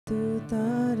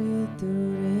Tutare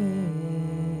ture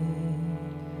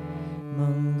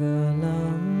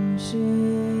Mangalam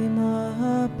Shri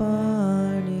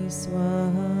Mahapani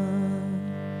Swaha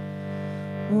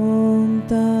Om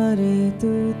Tare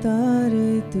ture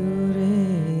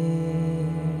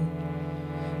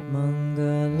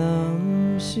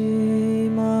Mangalam Shri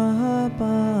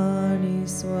Mahapani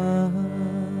Swaha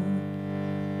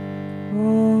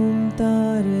Om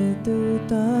Tare ture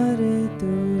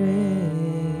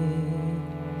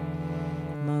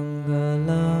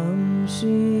Mangalam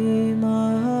Shri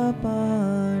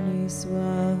Mahapani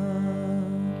Swaha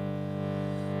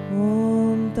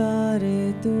Om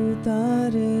Tare ture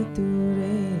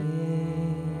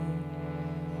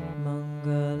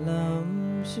Mangalam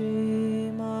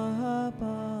Shri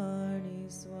Mahapani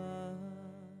Swaha.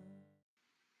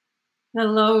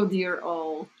 Hello, dear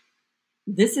all.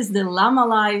 This is the Lama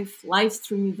Live live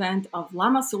stream event of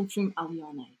Lama Tsultrim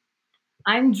Allione.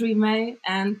 I'm Drimé,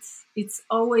 and it's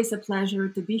always a pleasure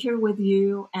to be here with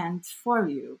you and for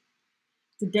you.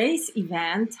 Today's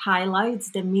event highlights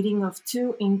the meeting of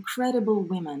two incredible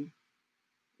women.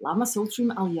 Lama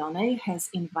Tsultrim Allione has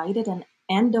invited an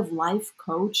end-of-life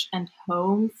coach and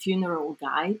home funeral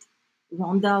guide,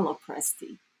 Rhonda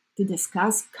LoPresti, to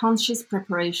discuss conscious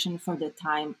preparation for the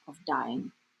time of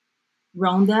dying.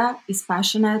 Rhonda is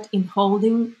passionate in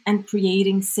holding and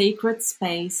creating sacred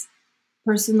space,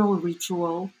 personal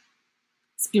ritual,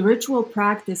 spiritual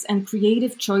practice, and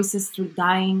creative choices through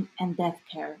dying and death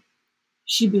care.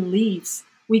 She believes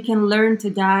we can learn to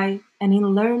die, and in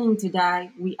learning to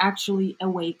die, we actually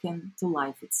awaken to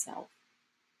life itself.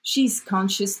 She's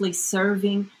consciously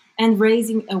serving and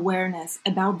raising awareness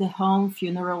about the home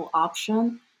funeral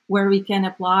option, where we can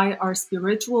apply our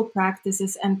spiritual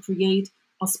practices and create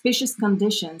auspicious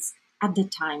conditions at the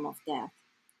time of death.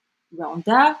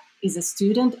 Rhonda is a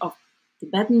student of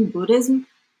Tibetan Buddhism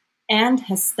and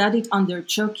has studied under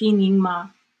Chokyi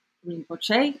Nyingma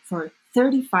Rinpoche for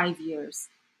 35 years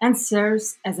and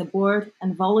serves as a board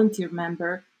and volunteer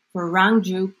member for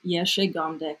Rangjuk Yeshe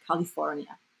Gomde,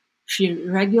 California. She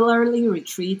regularly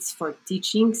retreats for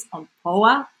teachings on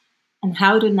POA and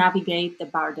how to navigate the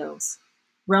bardos.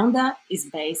 Rhonda is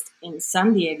based in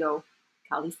San Diego,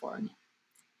 California.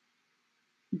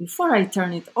 Before I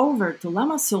turn it over to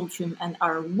Lama Tsultrim and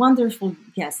our wonderful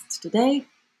guests today,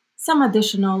 some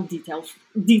additional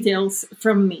details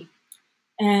from me.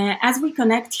 As we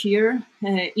connect here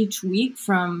each week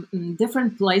from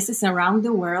different places around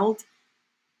the world,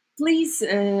 please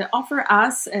offer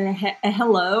us a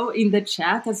hello in the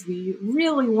chat, as we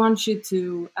really want you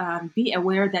to be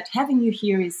aware that having you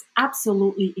here is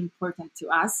absolutely important to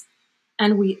us,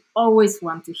 and we always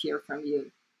want to hear from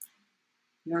you.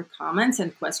 Your comments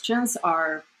and questions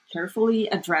are carefully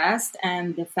addressed,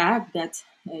 and the fact that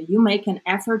you make an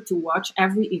effort to watch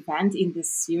every event in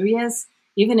this series,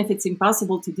 even if it's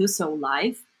impossible to do so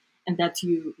live, and that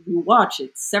you watch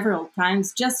it several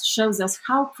times, just shows us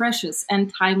how precious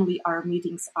and timely our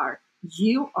meetings are.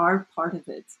 You are part of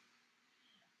it.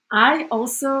 I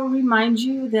also remind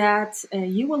you that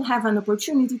you will have an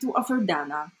opportunity to offer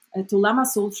dana to Lama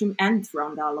Tsultrim and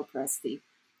Rhonda LoPresti.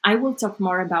 I will talk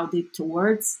more about it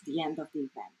towards the end of the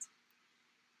event.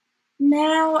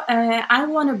 Now, I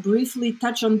want to briefly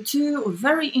touch on two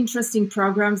very interesting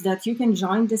programs that you can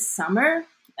join this summer,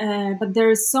 but there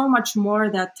is so much more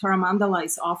that Taramandala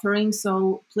is offering,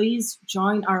 so please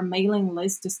join our mailing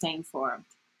list to stay informed.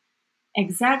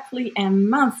 Exactly a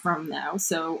month from now,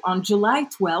 so on July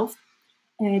 12th,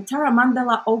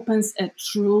 Taramandala opens a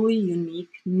truly unique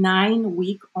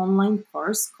 9-week online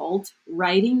course called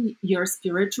Writing Your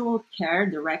Spiritual Care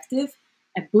Directive,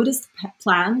 a Buddhist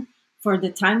plan for the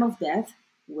time of death,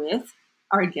 with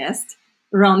our guest,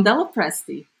 Rhonda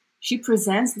LoPresti. She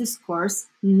presents this course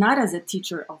not as a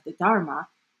teacher of the Dharma,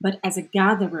 but as a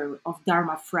gatherer of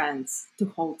Dharma friends to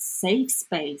hold safe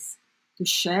space, to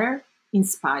share,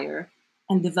 inspire,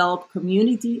 and develop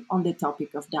community on the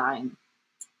topic of dying.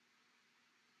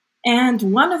 And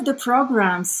one of the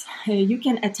programs you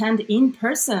can attend in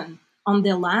person on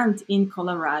the land in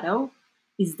Colorado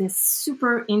is the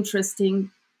super interesting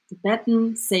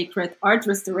Tibetan sacred art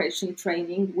restoration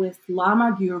training with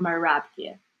Lama Gyurma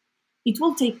Rabgye. It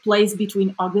will take place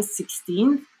between August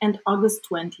 16th and August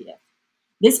 20th.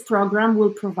 This program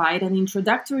will provide an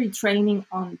introductory training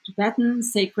on Tibetan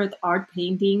sacred art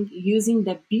painting using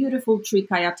the beautiful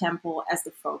Trikaya temple as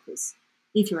the focus.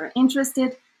 If you are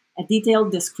interested, a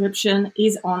detailed description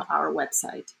is on our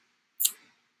website.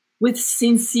 With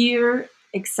sincere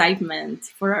excitement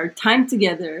for our time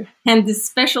together and the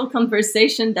special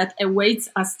conversation that awaits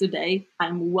us today,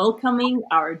 I'm welcoming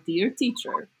our dear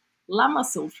teacher, Lama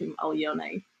Tsultrim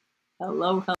Allione.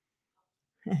 Hello, hello.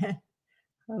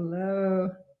 Hello.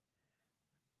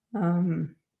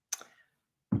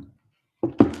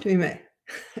 Drimé.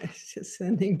 Just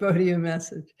sending Bodhi a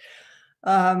message.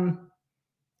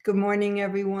 Good morning,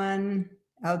 everyone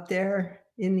out there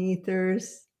in the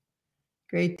ethers.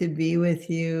 Great to be with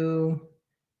you.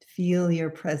 Feel your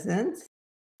presence.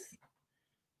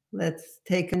 Let's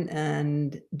take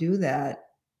and do that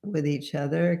with each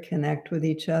other, connect with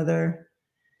each other,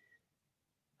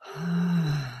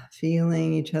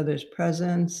 feeling each other's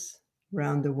presence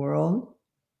around the world,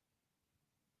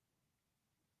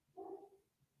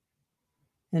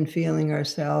 and feeling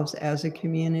ourselves as a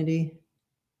community.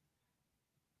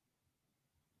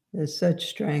 There's such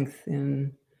strength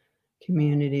in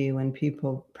community when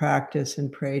people practice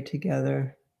and pray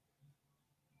together.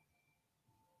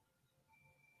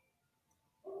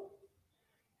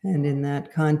 And in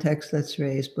that context, let's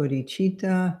raise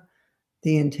bodhicitta,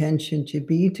 the intention to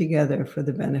be together for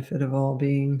the benefit of all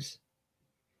beings.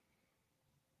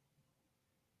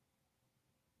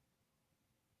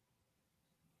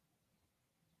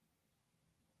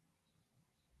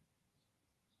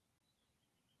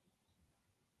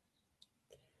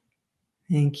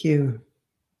 Thank you.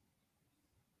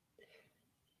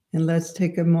 And let's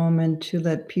take a moment to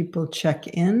let people check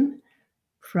in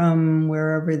from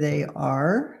wherever they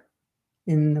are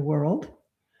in the world.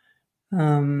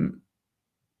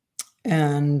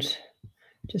 And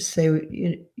just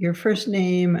say your first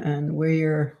name and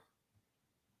where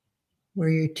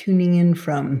you're tuning in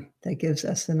from. That gives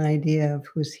us an idea of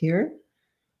who's here.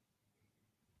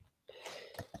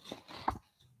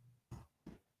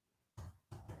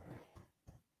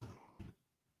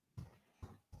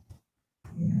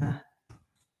 Yeah.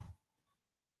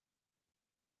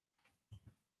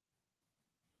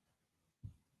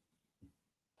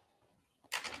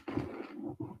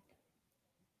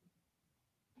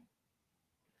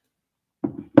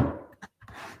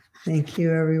 Thank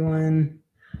you, everyone.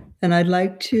 And I'd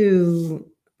like to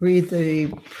read the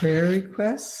prayer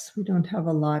requests. We don't have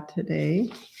a lot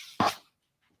today,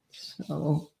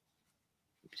 so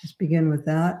just begin with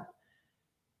that.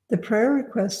 The prayer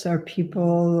requests are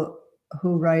people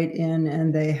who write in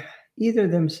and they either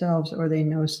themselves or they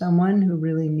know someone who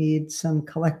really needs some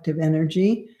collective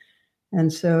energy.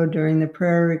 And so during the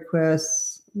prayer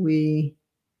requests, we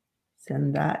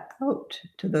send that out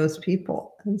to those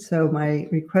people. And so my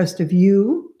request of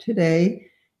you today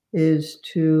is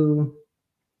to,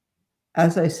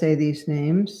 as I say these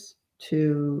names,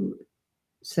 to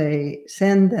say,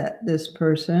 send this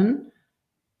person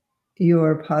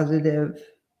your positive,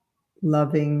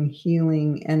 loving,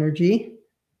 healing energy,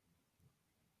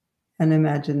 and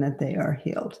imagine that they are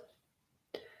healed.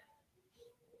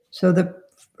 So the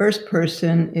first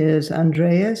person is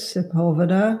Andreas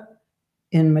Sepulveda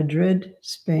in Madrid,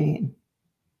 Spain.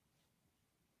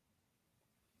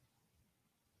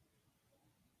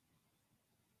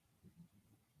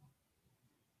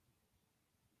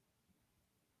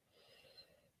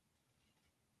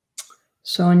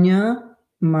 Sonia,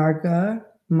 Marga,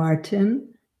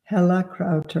 Martin, Hella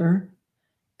Krauter,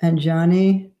 and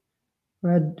Johnny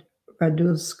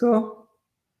Radulsko,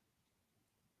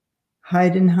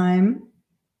 Heidenheim,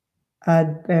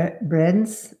 ad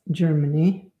Brenz,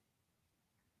 Germany.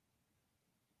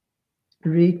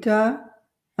 Rita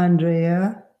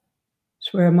Andrea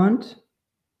Swermont,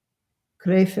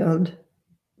 Krefeld,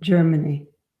 Germany.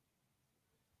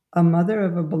 A mother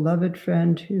of a beloved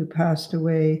friend who passed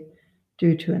away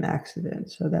due to an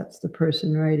accident. So that's the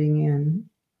person writing in,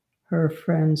 her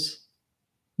friend's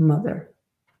mother.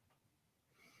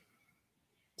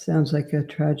 Sounds like a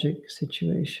tragic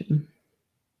situation.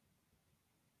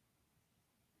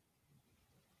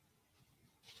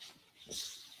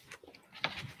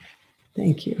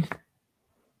 Thank you.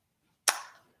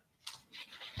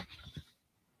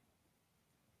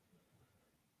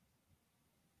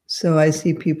 So I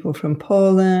see people from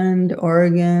Poland,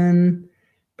 Oregon,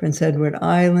 Prince Edward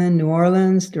Island, New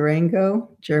Orleans, Durango,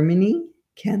 Germany,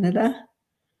 Canada,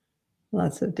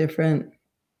 lots of different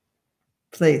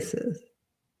places.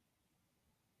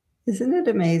 Isn't it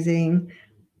amazing?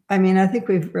 I mean, I think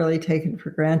we've really taken for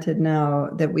granted now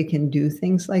that we can do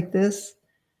things like this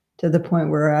to the point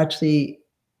where we're actually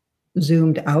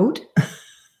zoomed out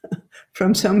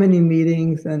from so many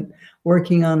meetings and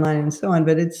working online and so on.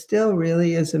 But it still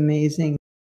really is amazing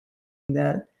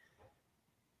that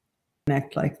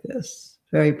connect like this.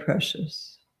 Very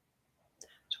precious.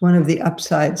 It's one of the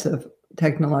upsides of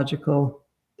technological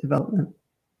development.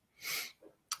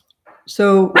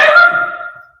 So,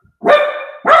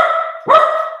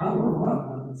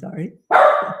 sorry,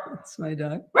 that's my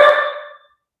dog.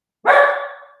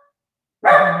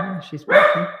 She's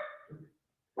barking.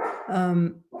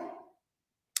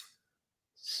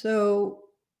 So,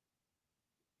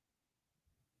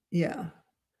 yeah,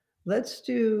 let's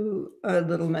do a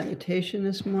little meditation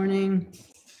this morning.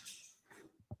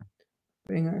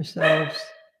 Bring ourselves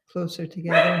closer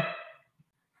together.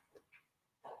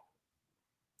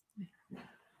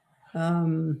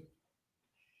 And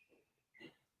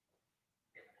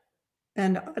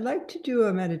I'd like to do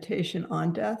a meditation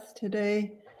on death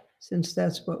today, since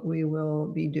that's what we will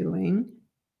be doing.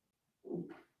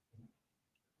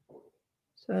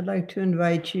 So I'd like to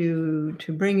invite you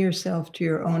to bring yourself to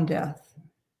your own death.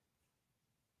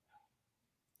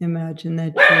 Imagine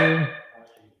that you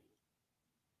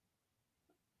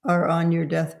are on your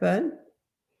deathbed.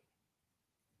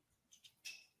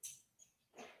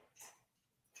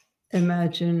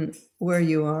 Imagine where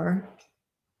you are.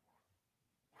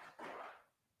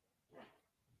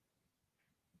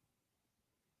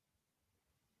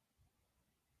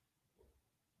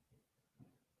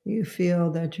 You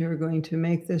feel that you're going to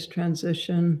make this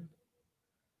transition.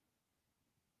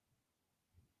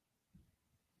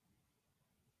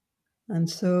 And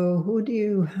so, who do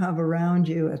you have around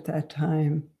you at that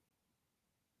time?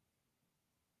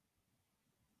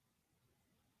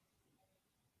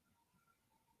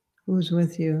 Who's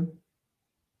with you?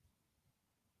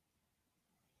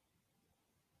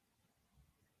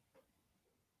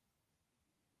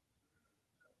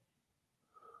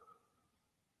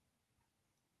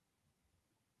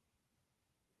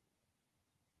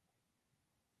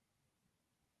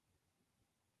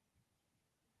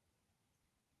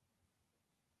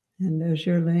 And as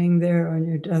you're laying there on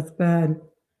your deathbed,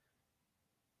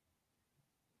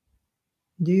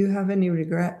 do you have any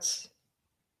regrets?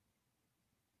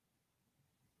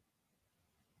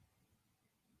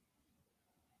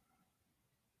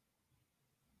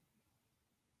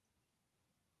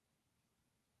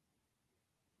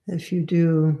 If you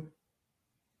do,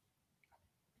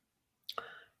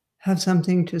 have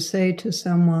something to say to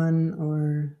someone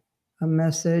or a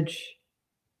message,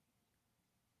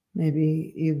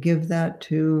 maybe you give that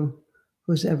to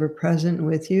who's ever present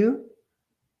with you.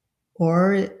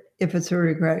 Or if it's a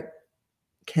regret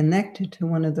connected to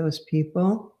one of those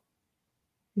people,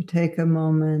 you take a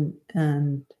moment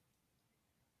and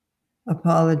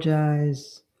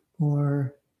apologize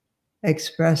or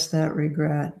express that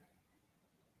regret.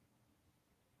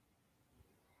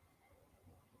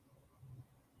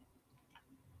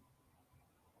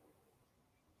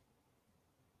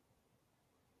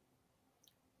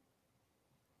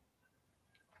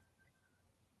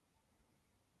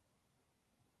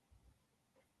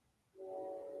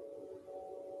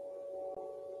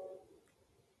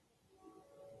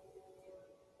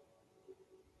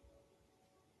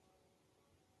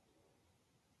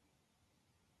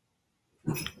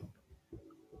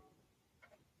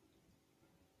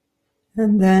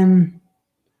 And then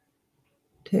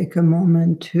take a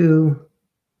moment to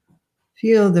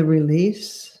feel the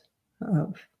release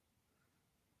of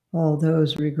all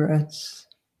those regrets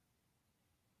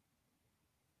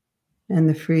and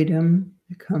the freedom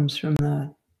that comes from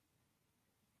that.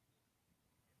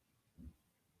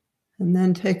 And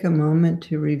then take a moment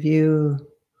to review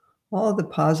all the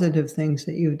positive things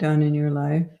that you've done in your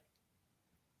life,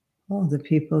 all the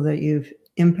people that you've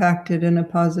impacted in a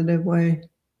positive way.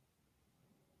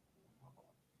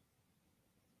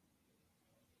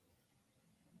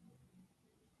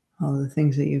 All the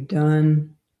things that you've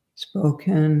done,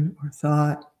 spoken, or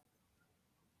thought.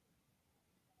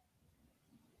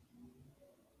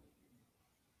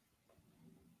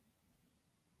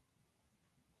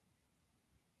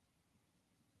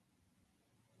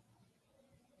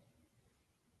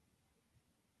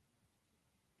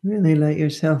 Really let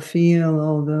yourself feel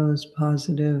all those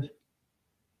positive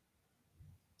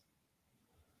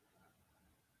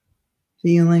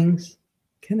feelings,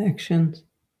 connections.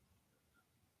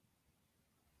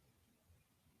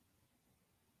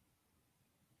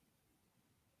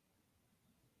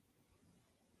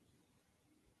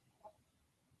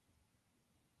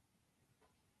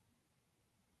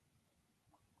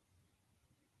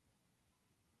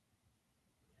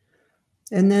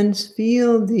 And then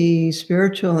feel the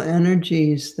spiritual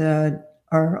energies that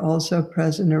are also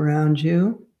present around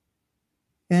you,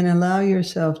 and allow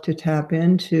yourself to tap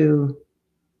into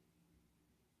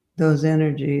those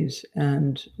energies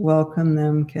and welcome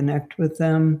them, connect with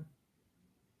them.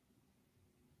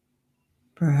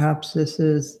 Perhaps this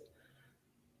is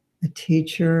a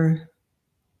teacher.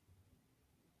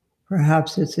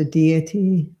 Perhaps it's a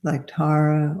deity like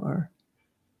Tara or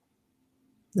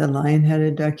the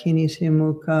lion-headed Dakini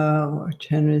Simukha or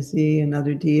Chenrezig,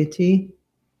 another deity,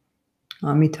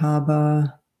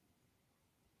 Amitabha.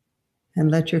 And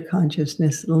let your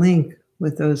consciousness link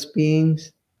with those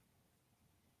beings.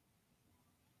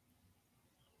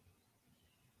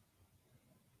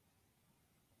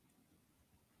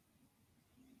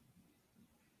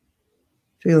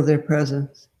 Feel their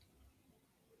presence.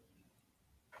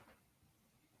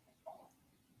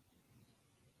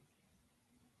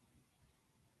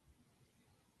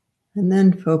 And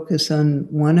then focus on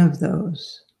one of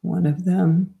those, one of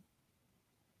them.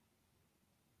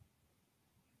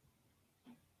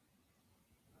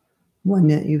 One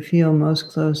that you feel most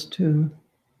close to.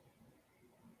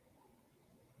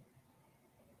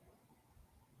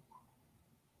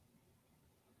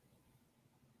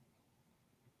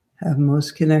 Have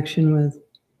most connection with.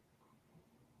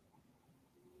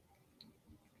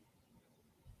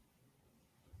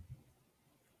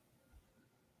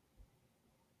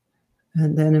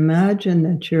 And then imagine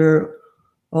that your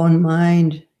own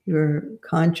mind, your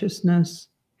consciousness,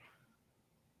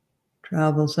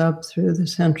 travels up through the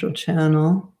central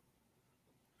channel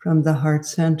from the heart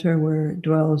center where it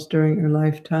dwells during your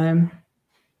lifetime.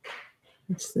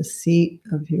 It's the seat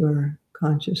of your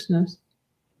consciousness.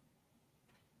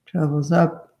 Travels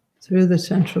up through the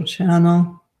central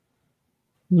channel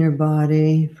in your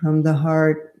body from the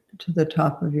heart to the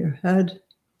top of your head.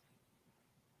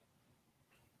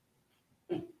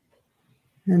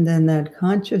 And then that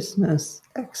consciousness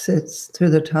exits through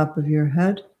the top of your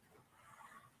head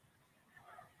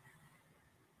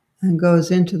and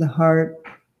goes into the heart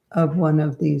of one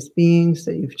of these beings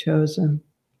that you've chosen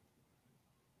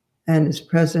and is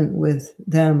present with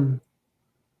them,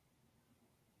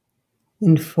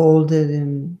 enfolded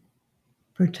and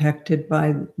protected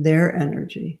by their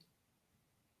energy.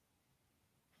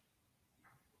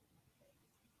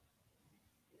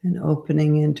 And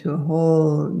opening into a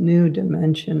whole new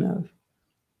dimension of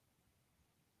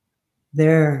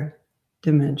their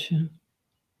dimension.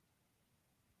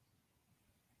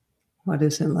 What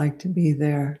is it like to be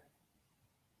there?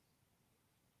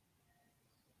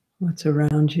 What's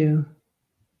around you?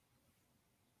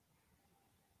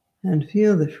 And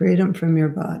feel the freedom from your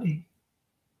body.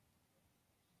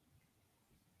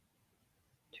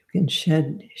 You can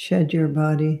shed your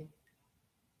body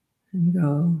and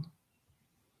go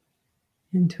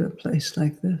into a place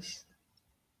like this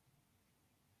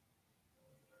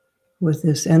with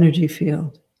this energy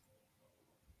field.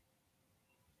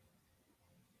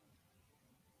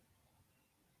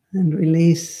 And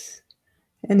release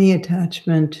any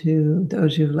attachment to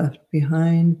those you've left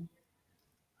behind.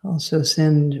 Also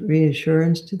send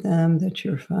reassurance to them that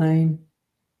you're fine.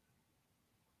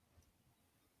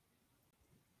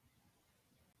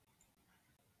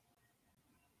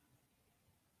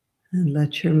 And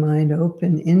let your mind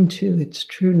open into its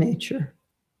true nature,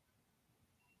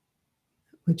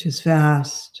 which is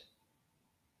vast,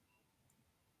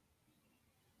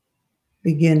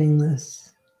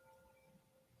 beginningless,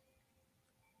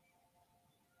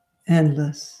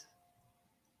 endless,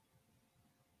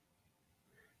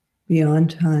 beyond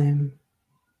time,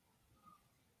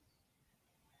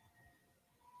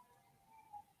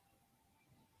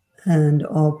 and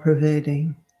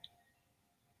all-pervading.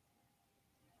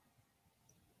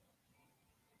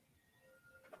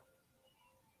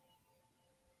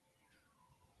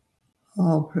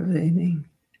 All-pervading,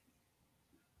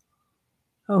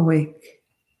 awake,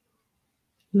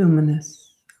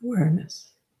 luminous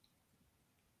awareness.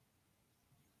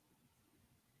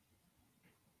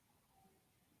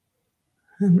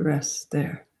 And rest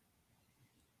there.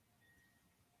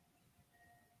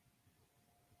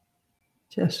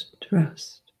 Just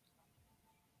rest.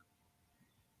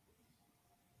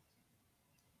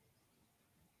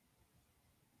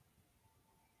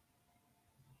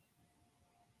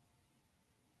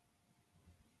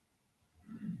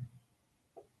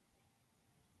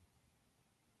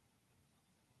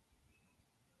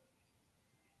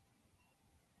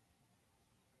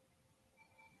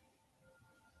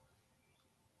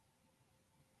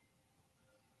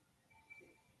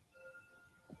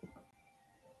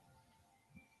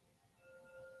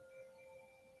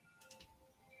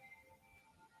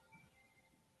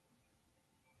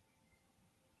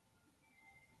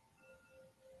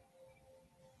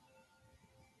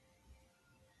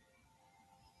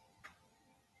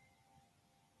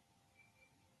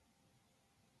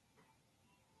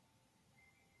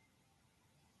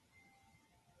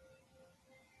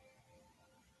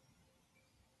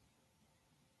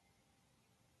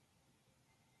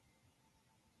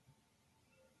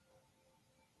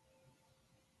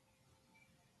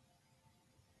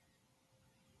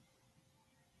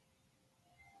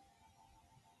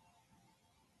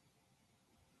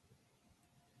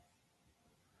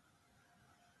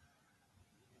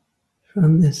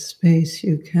 From this space,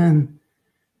 you can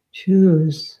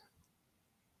choose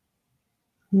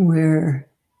where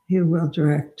you will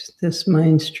direct this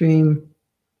mind stream,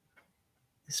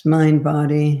 this mind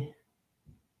body,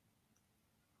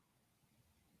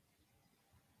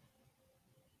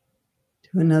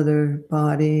 to another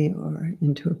body or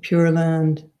into a pure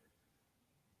land.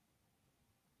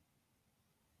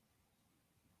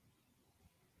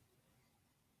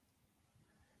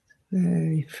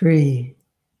 Very free,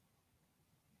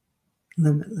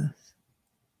 limitless.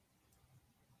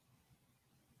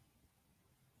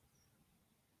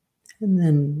 And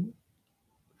then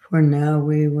for now,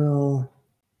 we will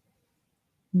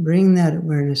bring that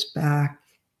awareness back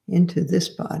into this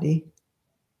body.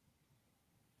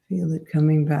 Feel it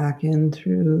coming back in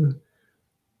through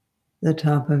the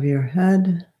top of your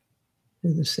head,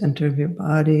 to the center of your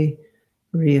body,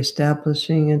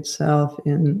 reestablishing itself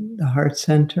in the heart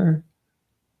center.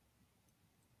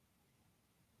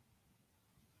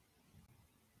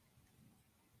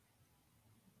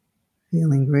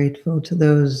 Feeling grateful to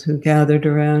those who gathered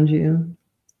around you.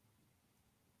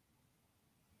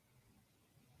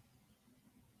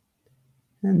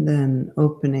 And then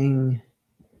opening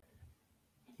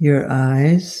your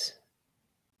eyes.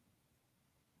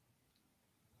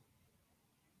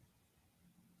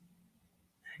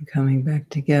 And coming back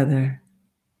together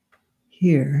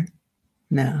here,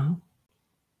 now.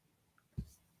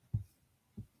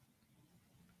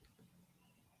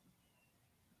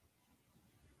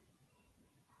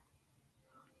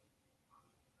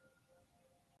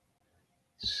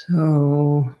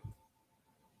 So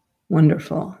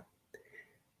wonderful.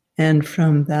 And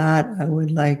from that, I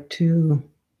would like to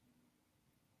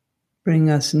bring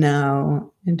us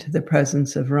now into the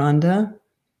presence of Rhonda,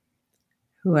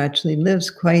 who actually lives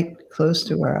quite close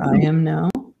to where I am now.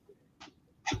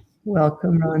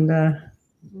 Welcome, Rhonda.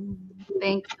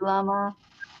 Thank you, Lama.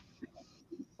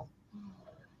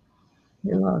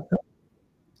 You're welcome.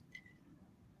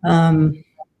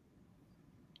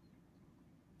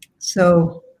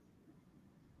 So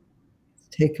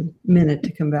take a minute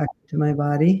to come back to my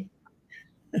body.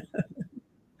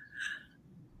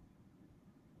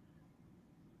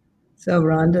 So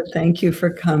Rhonda, thank you for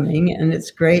coming. And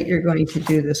it's great you're going to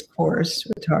do this course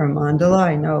with Tara Mandala.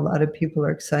 I know a lot of people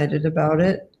are excited about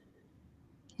it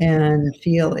and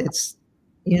feel it's,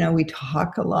 you know, we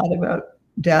talk a lot about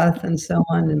death and so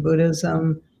on in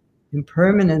Buddhism,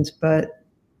 impermanence, but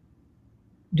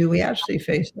do we actually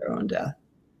face our own death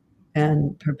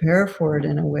and prepare for it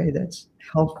in a way that's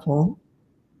helpful?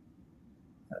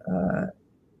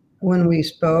 When we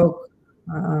spoke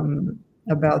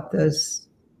about this,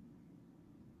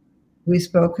 we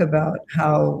spoke about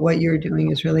how what you're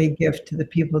doing is really a gift to the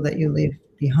people that you leave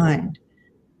behind.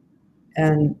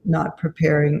 And not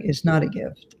preparing is not a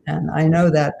gift. And I know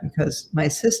that because my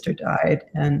sister died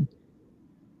and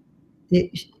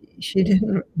she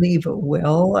didn't leave a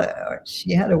will.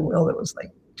 She had a will that was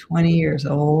like 20 years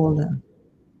old and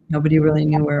nobody really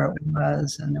knew where it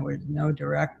was and there was no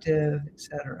directive,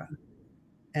 etc.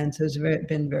 And so it's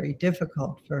been very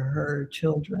difficult for her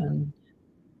children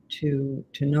to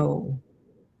know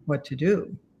what to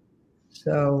do.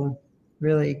 So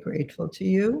really grateful to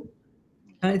you.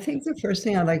 And I think the first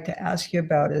thing I'd like to ask you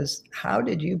about is how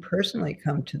did you personally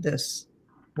come to this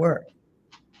work?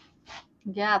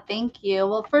 Yeah, thank you.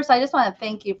 Well, first, I just want to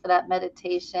thank you for that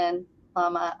meditation,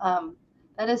 Lama.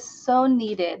 That is so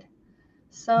needed,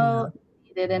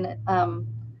 needed. And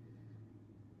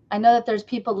I know that there's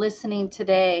people listening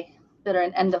today that are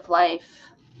in end of life,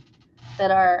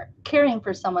 that are caring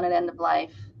for someone at end of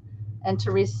life. And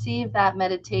to receive that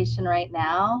meditation right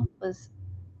now was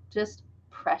just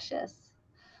precious.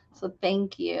 So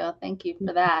thank you. Thank you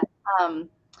for that.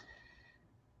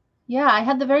 Yeah, I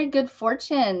had the very good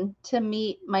fortune to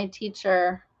meet my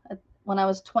teacher when I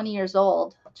was 20 years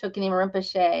old, Chokanima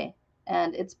Rinpoche,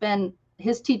 and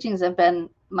his teachings have been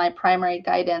my primary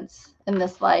guidance in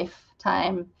this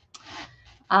lifetime.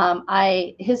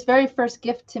 His very first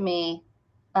gift to me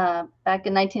back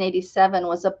in 1987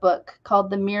 was a book called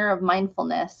The Mirror of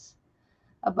Mindfulness,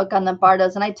 a book on the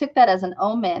Bardos, and I took that as an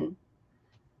omen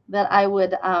that I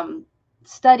would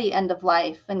study end of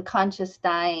life and conscious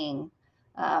dying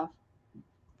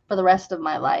for the rest of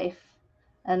my life.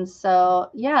 And so,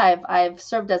 yeah, I've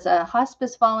served as a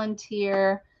hospice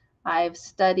volunteer. I've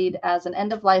studied as an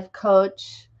end-of-life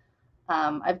coach.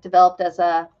 I've developed as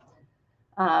a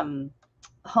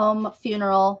home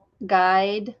funeral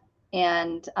guide,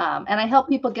 and I help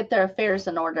people get their affairs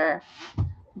in order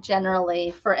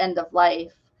generally for end of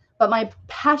life. But my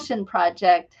passion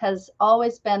project has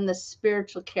always been the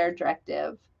Spiritual Care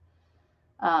Directive.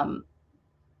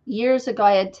 years ago,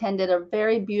 I attended a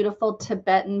very beautiful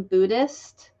Tibetan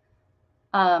Buddhist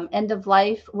end of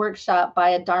life workshop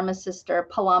by a Dharma sister,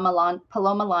 Paloma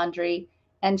Laundry,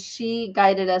 and she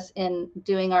guided us in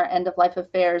doing our end of life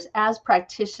affairs as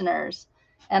practitioners.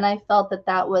 And I felt that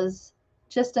that was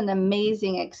just an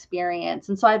amazing experience.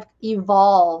 And so I've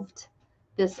evolved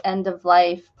this end of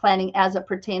life planning as it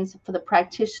pertains for the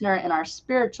practitioner and our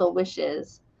spiritual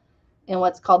wishes in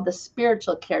what's called the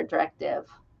Spiritual Care Directive.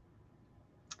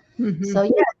 Mhm.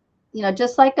 So yeah,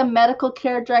 just like a medical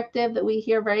care directive that we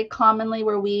hear very commonly,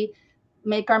 where we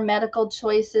make our medical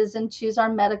choices and choose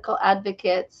our medical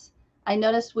advocates, I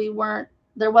noticed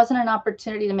there wasn't an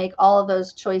opportunity to make all of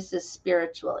those choices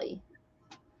spiritually.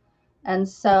 And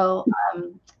so,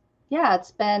 yeah,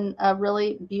 it's been a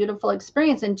really beautiful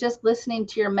experience. And just listening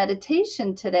to your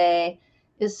meditation today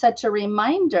is such a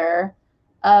reminder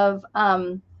of,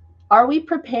 are we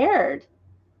prepared?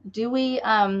 Do we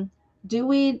know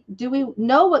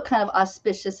what kind of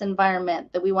auspicious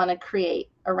environment that we want to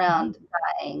create around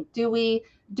dying? Do we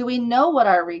know what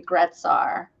our regrets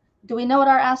are? Do we know what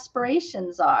our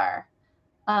aspirations are?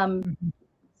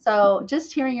 So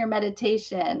just hearing your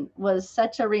meditation was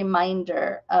such a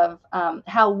reminder of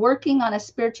how working on a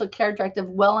spiritual care directive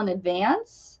well in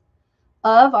advance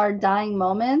of our dying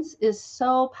moments is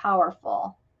so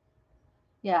powerful.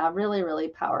 Yeah, really, really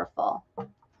powerful.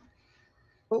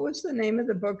 What was the name of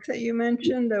the book that you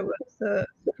mentioned? That was the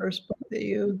first book that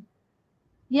you...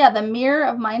 Yeah, The Mirror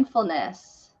of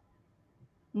Mindfulness.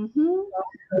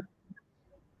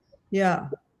 Yeah.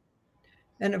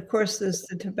 And of course, there's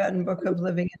the Tibetan Book of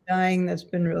Living and Dying that's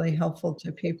been really helpful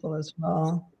to people as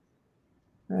well.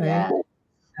 Right?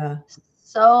 Yeah.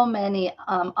 So many.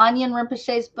 Anyan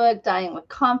Rinpoche's book, Dying with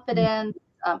Confidence,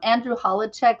 Andrew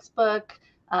Holacek's book,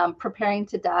 Preparing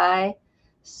to Die.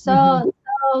 So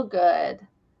good.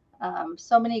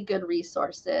 So many good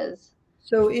resources.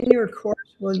 So in your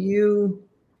course, will you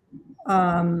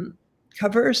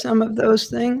cover some of those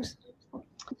things?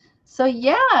 So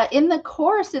yeah, in the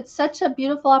course, it's such a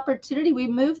beautiful opportunity. We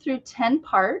move through 10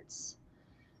 parts.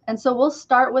 And so we'll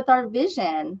start with our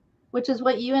vision, which is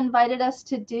what you invited us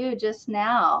to do just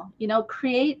now.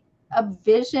 Create a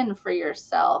vision for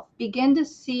yourself. Begin to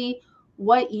see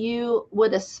what you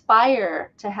would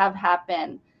aspire to have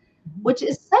happen, which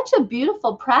is such a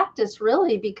beautiful practice,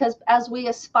 really, because as we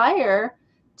aspire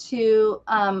to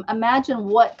imagine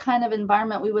what kind of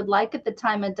environment we would like at the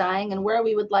time of dying and where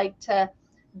we would like to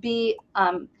be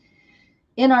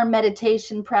in our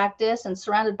meditation practice and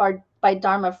surrounded by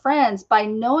Dharma friends, by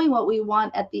knowing what we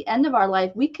want at the end of our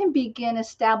life, we can begin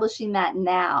establishing that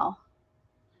now,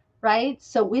 right?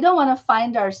 So we don't want to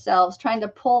find ourselves trying to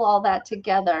pull all that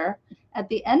together at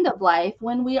the end of life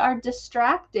when we are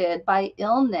distracted by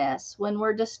illness, when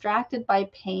we're distracted by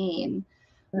pain,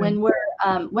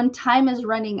 when time is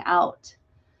running out.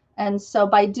 And so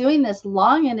by doing this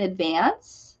long in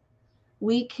advance,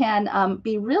 we can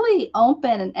be really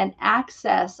open and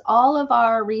access all of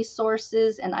our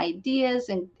resources and ideas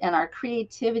and our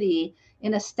creativity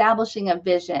in establishing a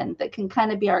vision that can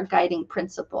kind of be our guiding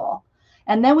principle.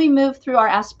 And then we move through our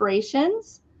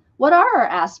aspirations. What are our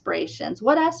aspirations?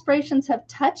 What aspirations have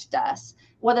touched us?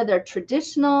 Whether they're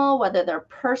traditional, whether they're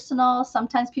personal.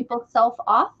 Sometimes people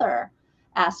self-author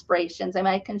aspirations.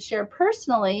 I can share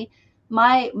personally,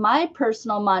 my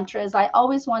personal mantra is I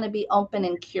always want to be open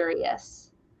and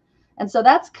curious. And so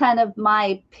that's kind of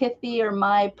my pithy or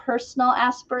my personal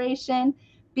aspiration,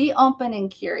 be open and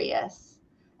curious.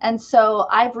 And so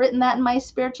I've written that in my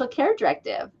spiritual care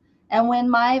directive. And when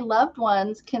my loved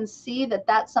ones can see that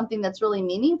that's something that's really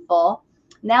meaningful,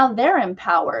 now they're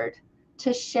empowered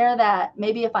to share that.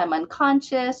 Maybe if I'm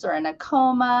unconscious or in a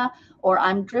coma, or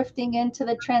I'm drifting into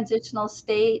the transitional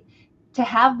state, to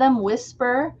have them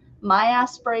whisper my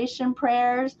aspiration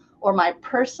prayers or my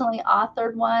personally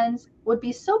authored ones would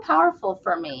be so powerful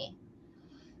for me.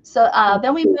 So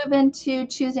then we move into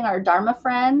choosing our Dharma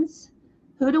friends.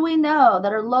 Who do we know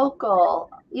that are local,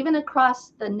 even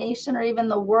across the nation or even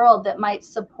the world, that might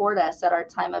support us at our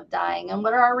time of dying? And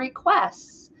what are our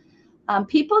requests?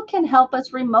 People can help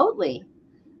us remotely.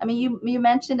 You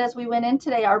mentioned as we went in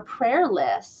today, our prayer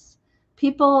lists.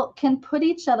 People can put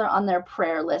each other on their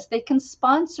prayer list. They can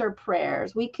sponsor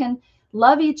prayers. We can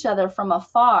love each other from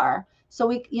afar.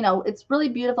 So it's really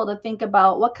beautiful to think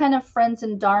about what kind of friends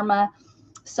and Dharma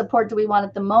support do we want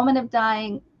at the moment of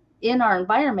dying in our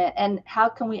environment, and how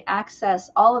can we access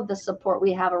all of the support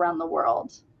we have around the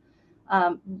world.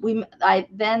 The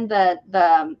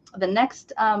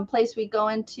next place we go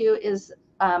into is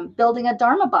building a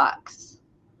Dharma box.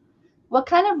 What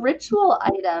kind of ritual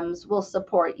items will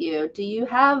support you? Do you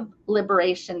have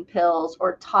liberation pills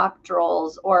or talk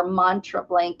drills or mantra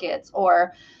blankets?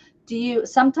 Or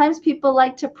sometimes people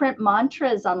like to print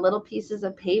mantras on little pieces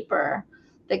of paper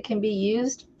that can be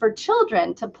used for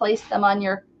children to place them on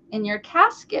in your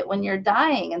casket when you're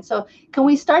dying. And so can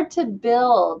we start to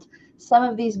build some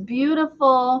of these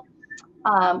beautiful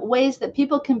ways that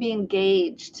people can be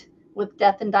engaged with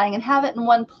death and dying and have it in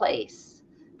one place?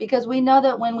 Because we know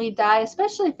that when we die,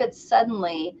 especially if it's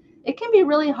suddenly, it can be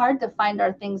really hard to find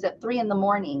our things at 3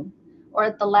 a.m. or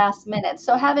at the last minute.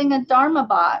 So having a Dharma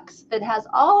box that has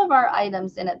all of our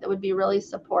items in it, that would be really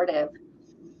supportive.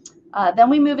 Then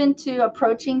we move into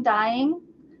approaching dying.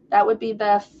 That would be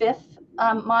the 5th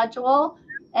module,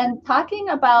 and talking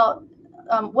about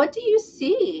what do you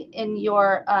see in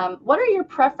your, what are your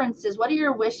preferences? What are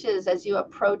your wishes as you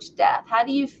approach death? How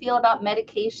do you feel about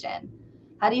medication?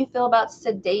 How do you feel about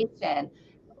sedation?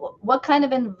 What kind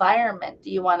of environment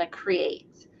do you want to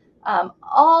create?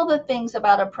 All the things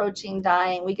about approaching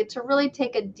dying, we get to really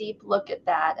take a deep look at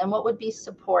that and what would be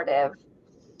supportive.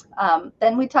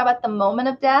 Then we talk about the moment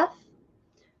of death.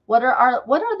 What are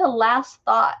the last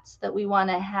thoughts that we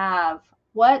want to have?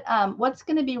 What's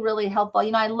going to be really helpful?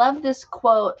 I love this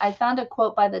quote. I found a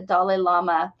quote by the Dalai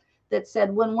Lama that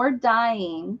said, when we're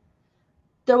dying,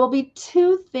 there will be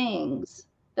 2 things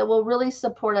that will really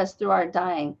support us through our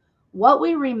dying: what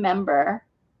we remember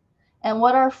and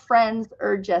what our friends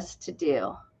urge us to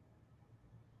do.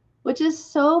 Which is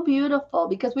so beautiful,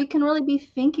 because we can really be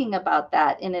thinking about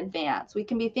that in advance. We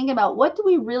can be thinking about, what do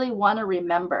we really want to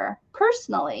remember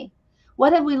personally?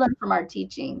 What have we learned from our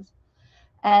teachings?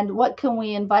 And what can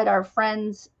we invite our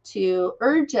friends to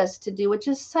urge us to do, which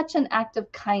is such an act of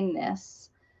kindness,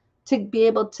 to be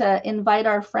able to invite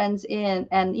our friends in.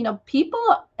 And, people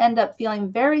end up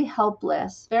feeling very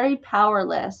helpless, very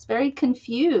powerless, very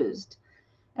confused.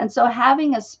 And so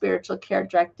having a spiritual care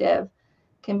directive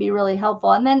can be really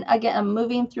helpful. And then again, I'm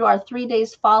moving through our 3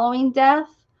 days following death,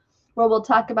 where we'll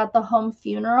talk about the home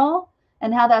funeral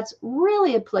and how that's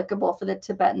really applicable for the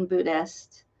Tibetan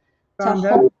Buddhist.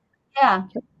 Rhonda, Yeah.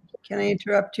 can I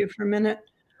interrupt you for a minute?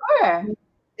 Sure.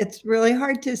 It's really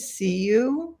hard to see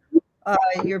you.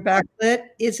 You're backlit.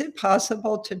 Is it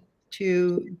possible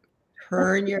to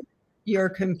turn your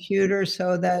computer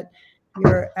so that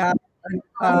you're at,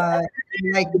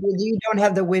 like, you don't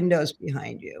have the windows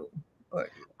behind you? Or,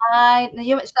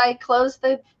 Should I close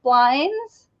the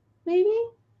blinds? Maybe.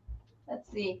 Let's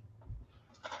see.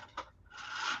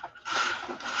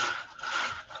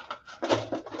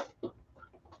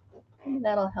 Maybe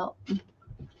that'll help.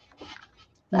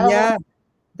 yeah,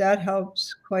 that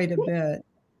helps quite a bit.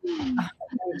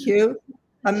 Thank you.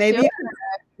 Maybe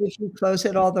if you close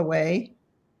it all the way,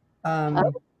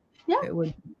 it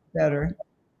would be better.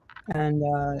 And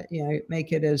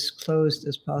make it as closed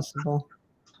as possible.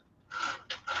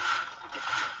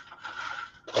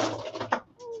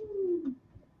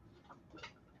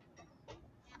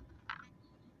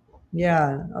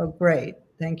 Yeah. Oh, great.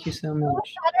 Thank you so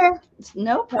much. It's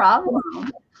no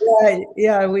problem.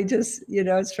 Yeah. We just,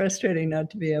 it's frustrating not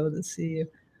to be able to see you.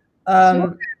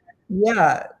 Sure.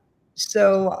 Yeah.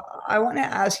 So I want to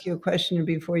ask you a question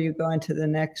before you go into the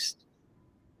next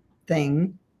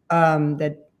thing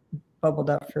that bubbled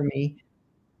up for me.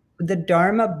 The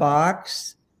Dharma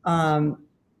box, and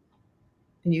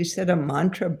you said a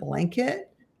mantra blanket.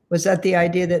 Was that the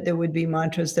idea that there would be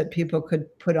mantras that people could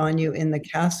put on you in the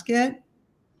casket?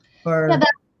 Or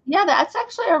that's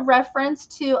actually a reference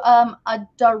to a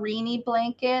Darini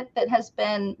blanket that has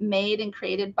been made and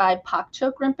created by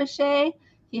Pakchok Rinpoche.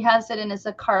 He has it in his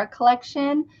Akara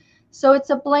collection. So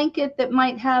it's a blanket that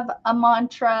might have a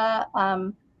mantra,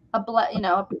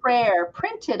 a prayer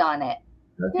printed on it.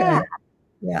 Okay.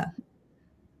 Yeah.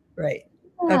 Right.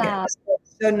 Okay.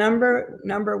 So number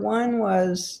 1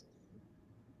 was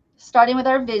starting with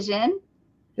our vision.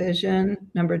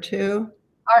 Number 2,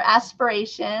 our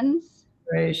aspirations.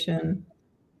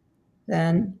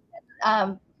 Then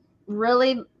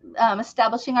really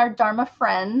establishing our Dharma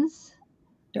friends,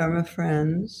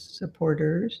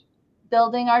 supporters,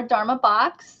 building our Dharma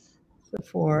box, the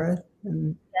 4th,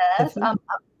 and yes,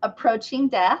 approaching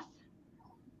death,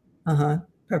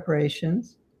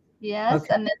 preparations, yes,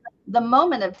 okay. And then the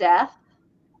moment of death,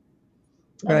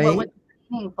 right, and what would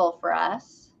be meaningful for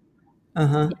us,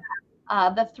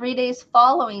 the 3 days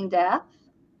following death,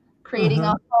 creating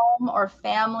a home or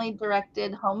family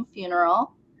directed home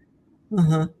funeral,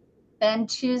 then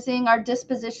choosing our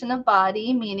disposition of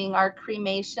body, meaning our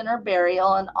cremation or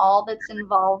burial and all that's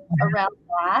involved around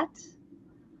that.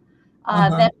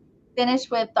 Then finish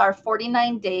with our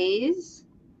 49 days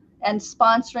and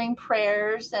sponsoring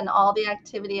prayers and all the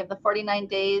activity of the 49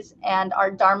 days and our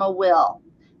Dharma will.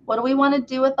 What do we want to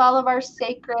do with all of our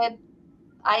sacred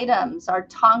items, our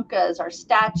thangkas, our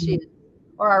statues,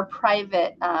 or our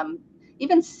private,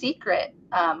 even secret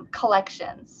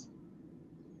collections?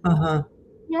 Uh-huh.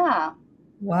 Yeah.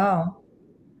 Wow.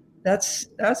 That's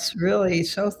really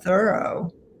so thorough.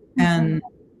 And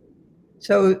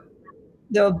so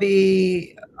there'll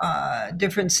be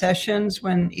different sessions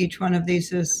when each one of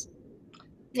these is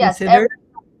considered.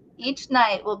 Each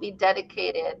night will be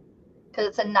dedicated, because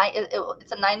it's a night.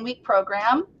 It's a 9-week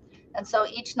program, and so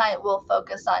each night will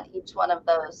focus on each one of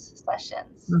those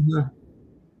sessions. Uh-huh.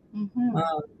 Mm-hmm.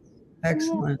 Wow.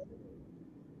 Excellent.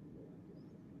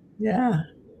 Yeah.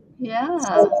 Yeah.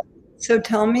 So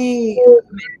tell me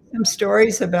some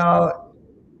stories about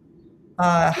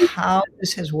how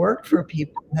this has worked for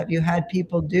people. Have you had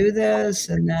people do this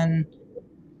and then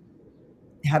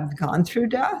have gone through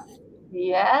death?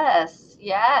 Yes.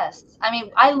 Yes. I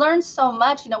mean, I learned so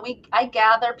much. I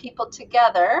gather people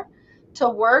together to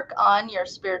work on your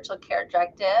spiritual care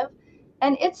directive,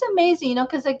 and it's amazing.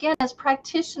 Because again, as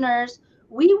practitioners,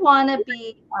 we want to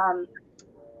be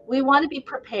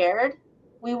prepared.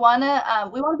 We want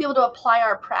to be able to apply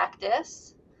our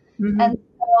practice. Mm-hmm. And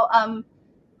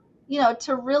so,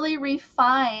 to really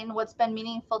refine what's been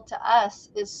meaningful to us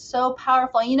is so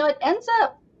powerful. It ends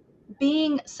up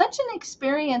being such an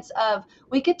experience of,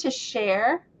 we get to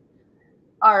share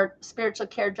our spiritual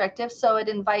care directive. So it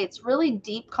invites really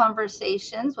deep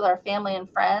conversations with our family and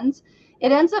friends.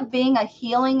 It ends up being a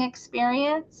healing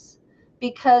experience,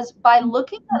 because by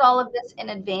looking at all of this in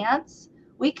advance,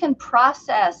 we can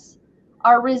process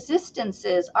our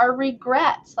resistances, our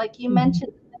regrets, like you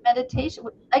mentioned, the meditation.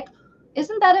 Like,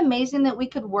 isn't that amazing that we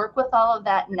could work with all of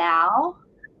that now,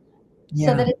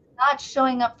 so that it's not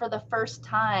showing up for the first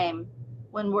time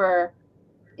when we're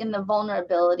in the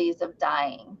vulnerabilities of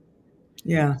dying?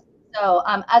 Yeah. So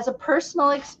as a personal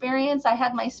experience, I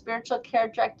had my spiritual care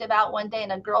directive out one day,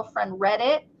 and a girlfriend read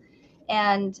it,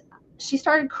 and she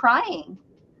started crying.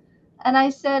 And I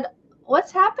said,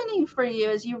 "What's happening for you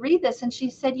as you read this?" And she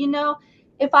said,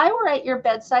 "If I were at your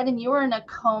bedside and you were in a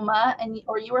coma,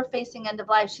 or you were facing end of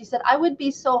life," she said, "I would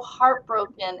be so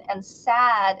heartbroken and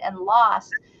sad and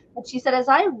lost. But," she said, "as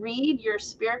I read your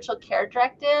spiritual care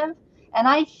directive and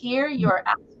I hear your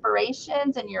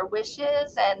aspirations and your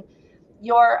wishes, and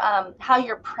your how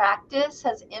your practice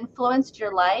has influenced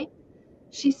your life,"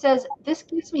 she says, "this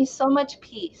gives me so much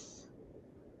peace."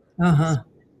 Uh-huh.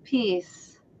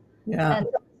 Peace. Yeah. And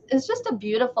it's just a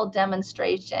beautiful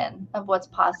demonstration of what's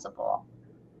possible.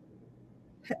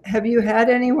 Have you had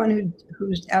anyone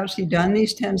who's actually done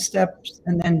these 10 steps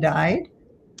and then died?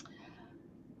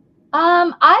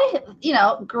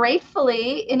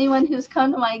 Gratefully, anyone who's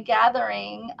come to my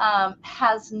gathering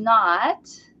has not.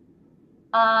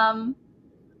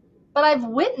 But I've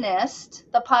witnessed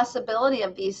the possibility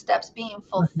of these steps being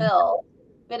fulfilled.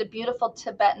 We had a beautiful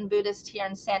Tibetan Buddhist here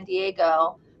in San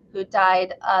Diego who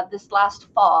died this last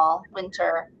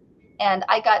winter, and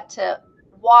I got to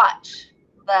watch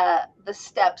the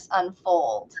steps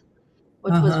unfold,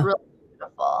 which was really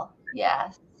beautiful.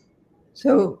 Yes.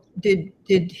 So did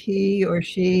he or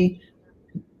she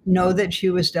know that she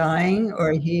was dying,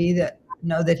 or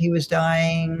know that he was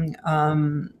dying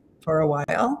for a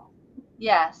while?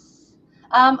 Yes.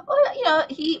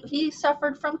 He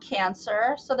suffered from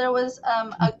cancer, so there was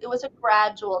it was a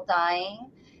gradual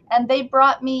dying, and they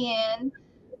brought me in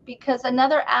because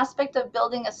another aspect of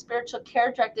building a spiritual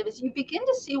care directive is you begin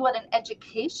to see what an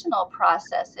educational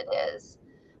process it is.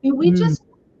 I mean, we just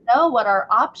know what our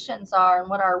options are and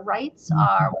what our rights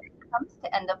are when it comes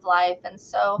to end of life, and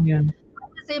so Yeah. I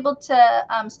was able to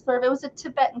serve. It was a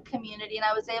Tibetan community, and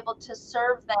I was able to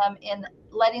serve them in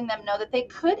letting them know that they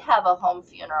could have a home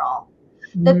funeral,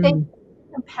 that they could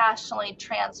compassionately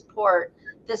transport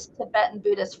this Tibetan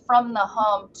Buddhist from the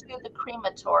home to the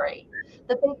crematory,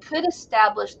 that they could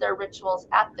establish their rituals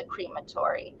at the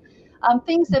crematory,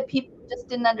 things that people just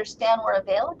didn't understand were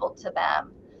available to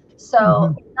them.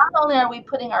 So not only are we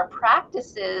putting our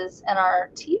practices and our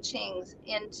teachings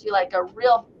into like a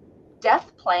real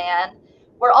death plan,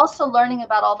 we're also learning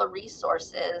about all the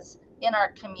resources in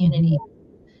our community.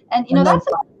 And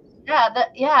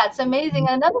it's amazing.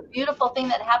 And another beautiful thing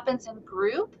that happens in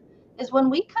group is when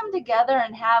we come together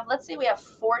and have, let's say we have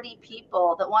 40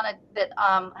 people that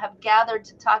have gathered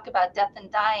to talk about death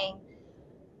and dying.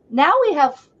 Now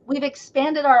we've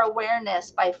expanded our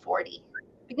awareness by 40,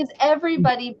 because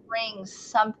everybody brings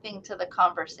something to the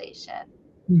conversation.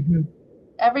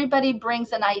 Everybody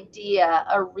brings an idea,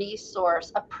 a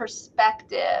resource, a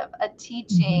perspective, a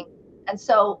teaching. And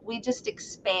so we just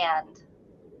expand.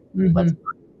 what's Mhm.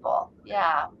 possible.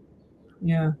 Yeah.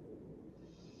 Yeah.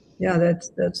 Yeah,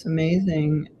 that's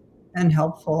amazing and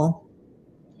helpful.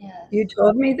 You Yes.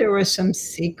 told me there were some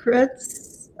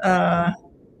secrets Yeah.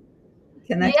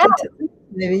 connected to this.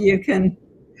 Maybe you can,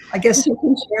 I guess you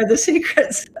can share the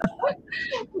secrets.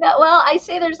 No, well, I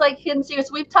say there's like hidden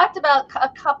secrets. We've talked about a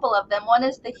couple of them. One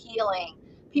is the healing.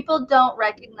 People don't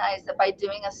recognize that by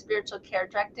doing a spiritual care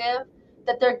directive,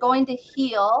 that they're going to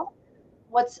heal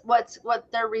what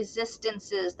their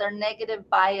resistances, their negative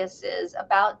biases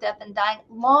about death and dying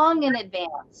long in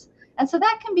advance. And so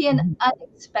that can be an Mhm.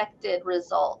 unexpected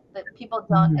result that people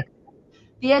don't. Mhm.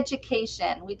 The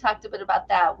education, we talked a bit about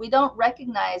that. We don't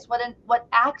recognize what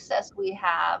access we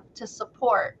have to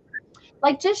support,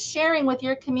 like just sharing with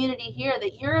your community here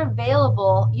that you're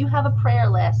available, you have a prayer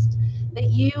list,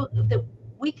 that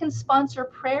we can sponsor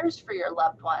prayers for your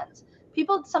loved ones.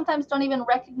 People sometimes don't even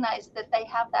recognize that they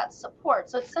have that support,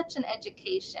 so it's such an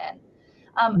education.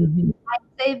 Mhm. I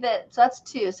say that, so that's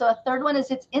two. So a third one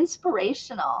is it's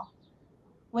inspirational.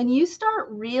 When you start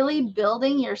really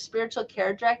building your spiritual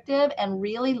care directive and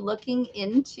really looking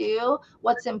into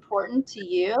what's important to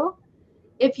you,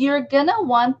 if you're gonna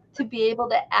want to be able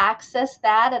to access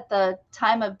that at the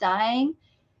time of dying,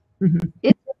 Mhm.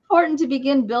 it's important to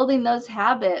begin building those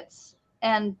habits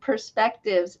and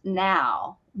perspectives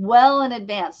now, well in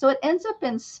advance. So it ends up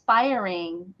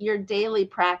inspiring your daily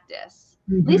practice.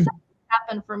 At least Mhm. that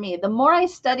happened for me. The more I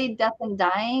studied death and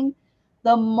dying,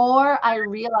 the more I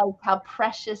realized how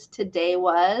precious today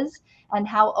was and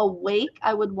how awake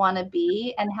I would want to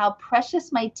be and how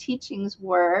precious my teachings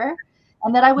were,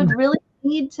 and that I would really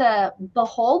need to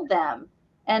behold them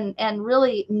and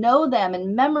really know them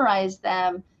and memorize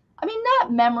them. I mean,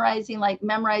 not memorizing like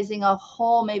memorizing a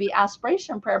whole maybe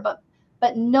aspiration prayer,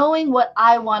 but knowing what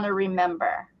I want to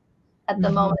remember at the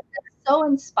Mhm. moment. That's so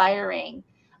inspiring.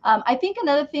 I think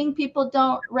another thing people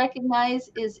don't recognize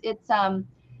is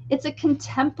it's a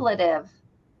contemplative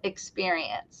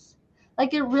experience.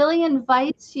 Like it really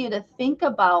invites you to think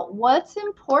about what's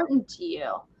important to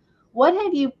you. What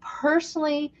have you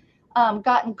personally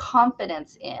gotten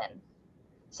confidence in?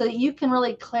 So that you can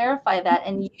really clarify that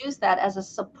and use that as a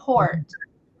support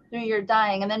through your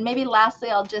dying. And then maybe lastly,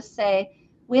 I'll just say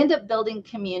we end up building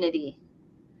community.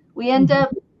 We end Mhm.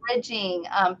 up bridging.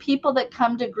 People that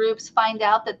come to groups find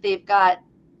out that they've got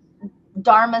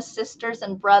Dharma sisters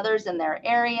and brothers in their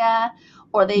area,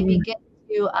 or they Mhm. begin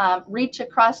to reach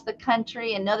across the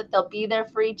country and know that they'll be there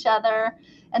for each other.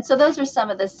 And so those are some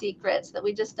of the secrets that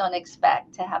we just don't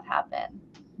expect to have happen.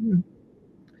 Mhm.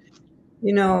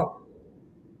 You know,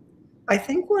 I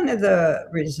think one of the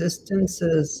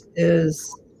resistances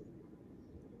is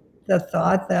the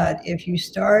thought that if you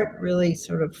start really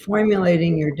sort of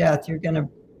formulating your death, you're going to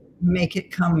make it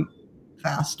come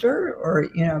faster or,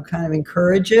 kind of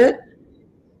encourage it.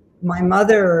 My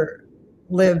mother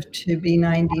lived to be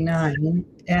 99,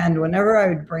 and whenever I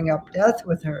would bring up death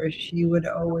with her, she would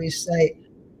always say,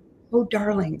 "Oh,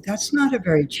 darling, that's not a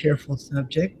very cheerful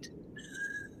subject."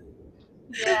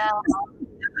 Yeah.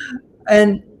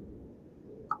 And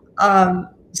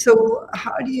so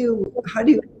how do you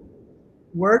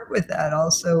work with that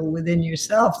also within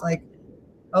yourself? Like,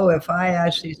 oh, if I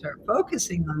actually start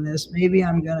focusing on this, maybe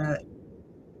I'm gonna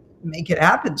make it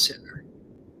happen sooner.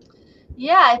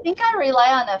 Yeah, I think I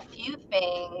rely on a few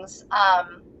things.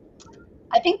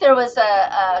 I think there was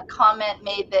a comment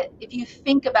made that if you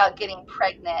think about getting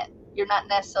pregnant, you're not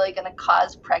necessarily going to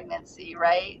cause pregnancy,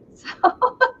 right? So,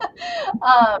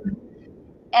 um,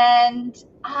 and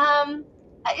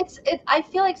I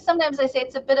feel like sometimes I say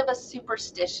it's a bit of a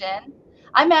superstition.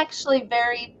 I'm actually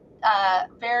very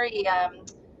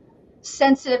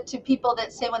sensitive to people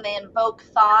that say when they invoke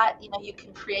thought, you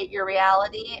can create your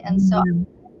reality, and so Mhm.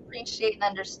 I appreciate and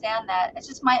understand that. It's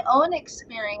just my own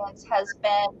experience has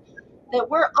been that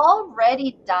we're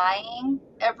already dying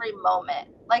every moment.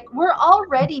 Like we're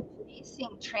already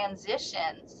facing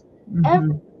transitions every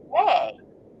Mhm. day.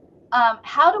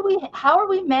 How are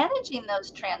we managing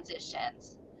those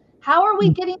transitions? How are we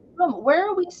getting through them? Where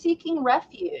are we seeking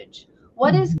refuge?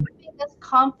 What is Mhm. giving us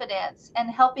confidence and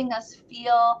helping us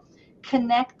feel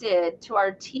connected to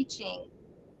our teaching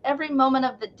every moment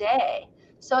of the day?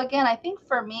 So again, I think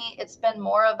for me, it's been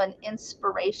more of an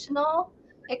inspirational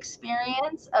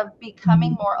experience of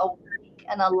becoming Mhm. more awake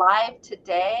and alive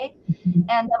today. Mhm.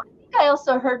 And I think I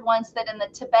also heard once that in the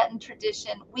Tibetan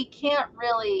tradition, we can't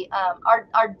really,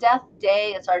 our death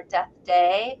day is our death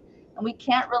day, and we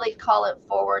can't really call it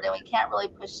forward and we can't really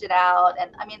push it out.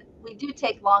 And I mean, we do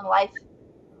take long life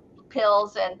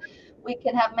pills and we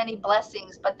can have many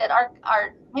blessings, but that our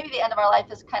maybe the end of our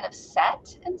life is kind of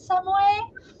set in some way.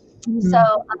 So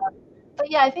Mhm. But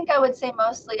yeah, I think I would say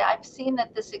mostly I've seen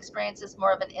that this experience is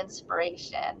more of an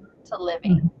inspiration to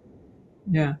living.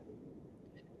 Yeah.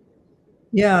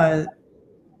 Yeah.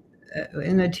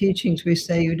 In the teachings, we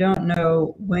say you don't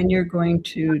know when you're going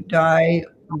to die,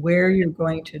 where you're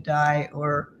going to die,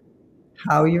 or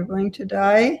how you're going to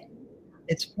die.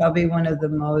 It's probably one of the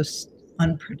most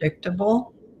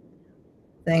unpredictable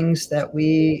things that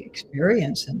we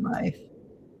experience in life.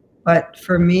 But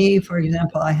for me, for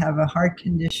example, I have a heart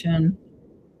condition,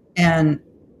 and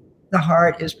the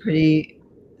heart is pretty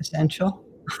essential.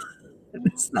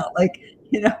 It's not like,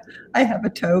 I have a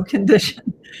toe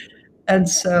condition. And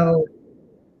so,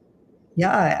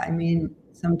 yeah, I mean,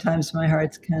 sometimes my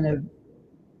heart's kind of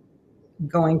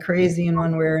going crazy in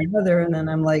one way or another, and then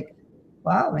I'm like,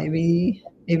 wow, maybe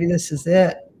this is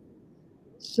it.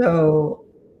 So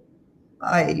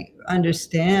I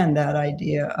understand that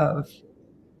idea of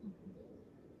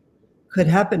could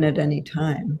happen at any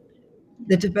time.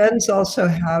 The Tibetans also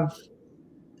have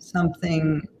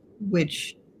something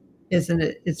which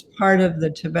it's part of the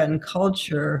Tibetan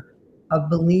culture of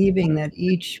believing that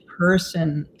each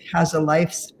person has a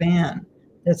lifespan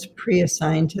that's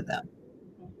pre-assigned to them.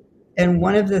 And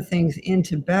one of the things in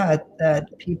Tibet that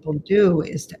people do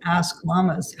is to ask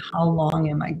lamas, how long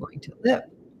am I going to live?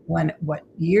 What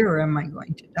year am I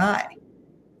going to die?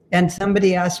 And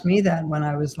somebody asked me that when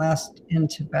I was last in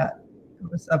Tibet.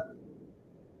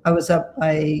 I was up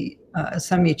by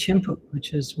Samye Chimpuk,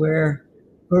 which is where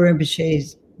Guru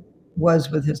Rinpoche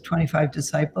was with his 25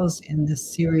 disciples in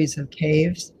this series of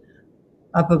caves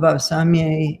up above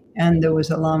Samye. And there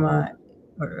was a Lama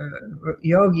or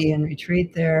yogi in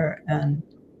retreat there. And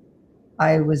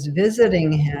I was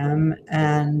visiting him,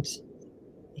 and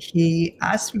he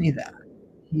asked me that.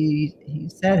 He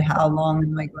said, how long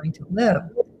am I going to live?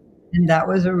 And that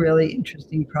was a really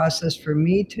interesting process for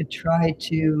me to try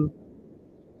to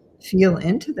feel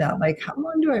into that. Like, how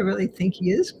long do I really think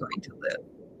he is going to live?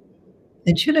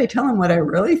 And should I tell him what I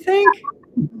really think?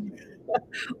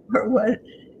 Or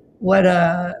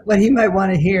what he might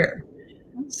want to hear?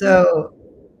 So,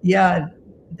 yeah,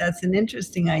 that's an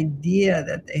interesting idea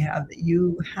that they have, that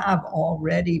you have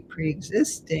already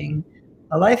pre-existing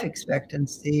a life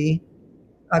expectancy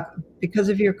because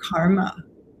of your karma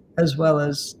as well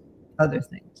as other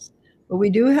things. But we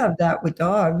do have that with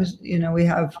dogs. We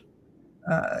have,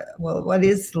 what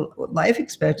is life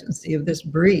expectancy of this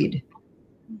breed?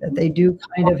 That they do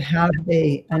kind of have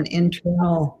an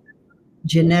internal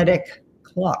genetic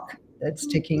clock that's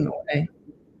ticking away.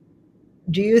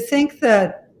 Do you think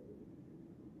that,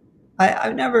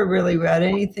 I've never really read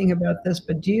anything about this,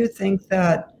 but do you think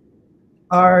that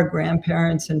our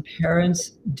grandparents and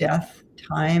parents' death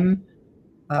time,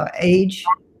 age,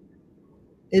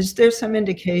 is there some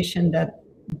indication that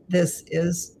this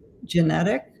is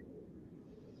genetic?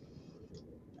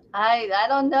 I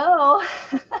don't know.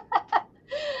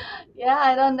 Yeah,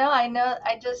 I don't know.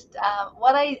 I just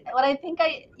what I think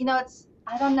it's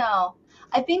I don't know.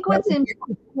 I think what's in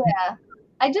yeah.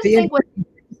 I just think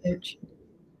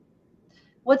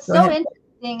what's so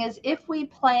interesting is if we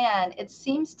plan, it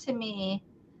seems to me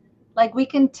like we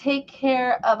can take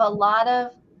care of a lot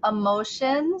of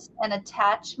emotions and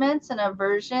attachments and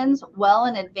aversions well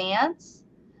in advance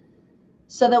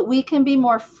so that we can be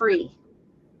more free.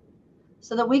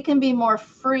 So that we can be more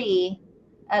free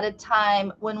at a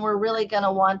time when we're really going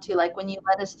to want to, like when you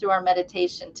led us through our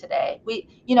meditation today.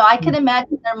 I can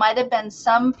imagine there might have been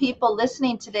some people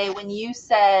listening today when you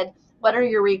said, what are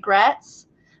your regrets?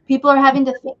 People are having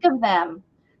to think of them,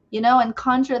 and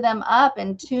conjure them up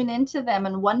and tune into them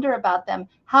and wonder about them.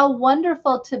 How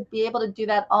wonderful to be able to do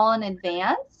that all in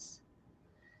advance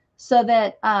so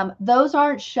that those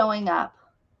aren't showing up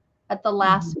at the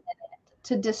last minute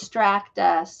to distract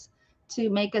us, to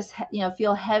make us,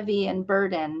 feel heavy and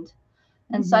burdened.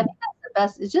 And so I think that's the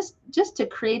best, is just to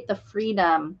create the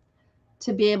freedom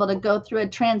to be able to go through a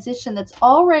transition that's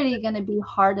already going to be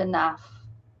hard enough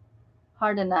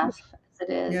as it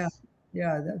is.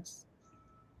 Yeah,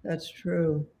 that's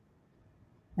true.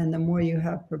 And the more you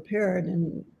have prepared,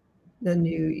 and then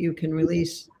you can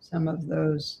release some of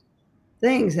those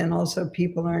things. And also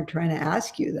people aren't trying to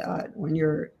ask you that when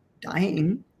you're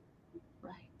dying,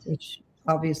 right? Which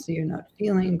obviously you're not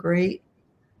feeling great.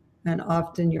 And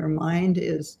often your mind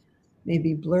is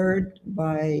maybe blurred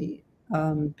by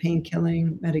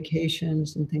pain-killing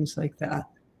medications and things like that.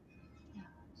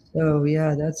 So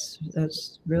yeah,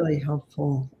 that's really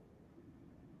helpful.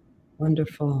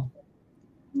 Wonderful.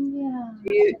 Yeah.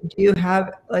 Do you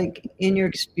have, like, in your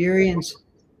experience,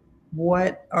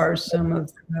 what are some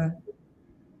of the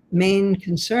main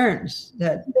concerns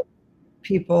that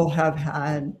people have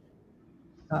had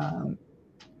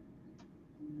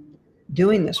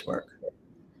doing this work?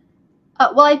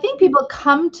 Well, I think people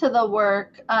come to the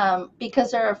work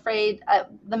because they're afraid.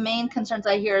 The main concerns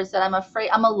I hear is that I'm afraid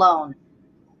I'm alone.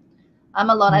 I'm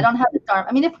alone. I don't have a dharma.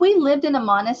 I mean, if we lived in a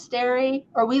monastery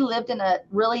or we lived in a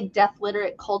really death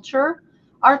literate culture,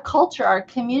 our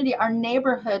community, our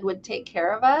neighborhood would take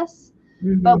care of us.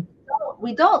 Mm-hmm. But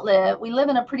we live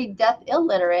in a pretty death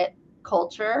illiterate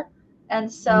culture.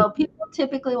 And so people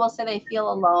typically will say they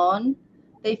feel alone.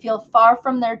 They feel far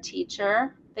from their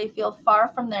teacher. They feel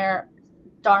far from their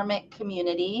dharmic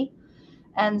community.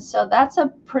 And so that's a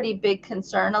pretty big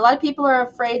concern. A lot of people are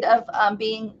afraid of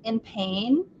being in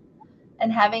pain and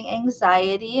having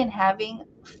anxiety and having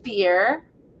fear.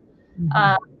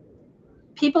 Mm-hmm.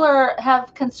 People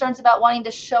have concerns about wanting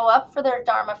to show up for their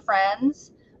Dharma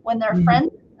friends when their Mm-hmm. friends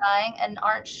are dying and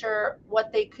aren't sure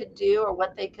what they could do or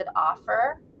what they could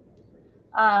offer.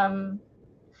 A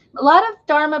lot of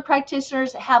Dharma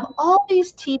practitioners have all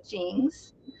these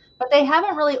teachings, but they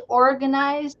haven't really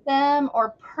organized them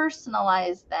or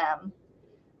personalized them.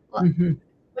 Mm-hmm.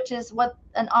 Which is what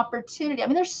an opportunity. I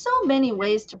mean, there's so many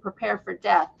ways to prepare for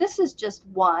death. This is just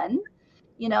one,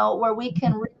 where we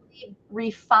can really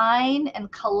refine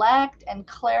and collect and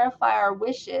clarify our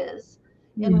wishes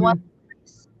in one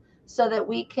place so that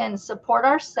we can support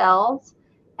ourselves.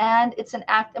 And it's an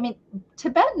act. I mean,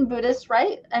 Tibetan Buddhists,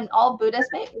 right? And all Buddhists,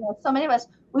 so many of us,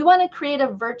 we want to create a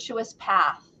virtuous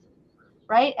path,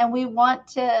 right? And we want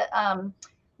to,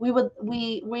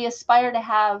 we aspire to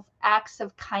have acts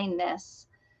of kindness.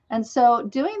 And so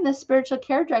doing the spiritual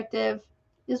care directive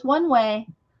is one way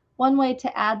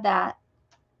to add that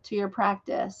to your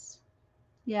practice.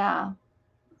 Yeah.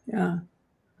 Yeah.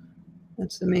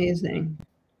 That's amazing.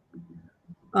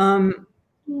 Yeah.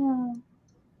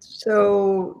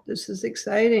 So this is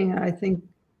exciting. I think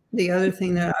the other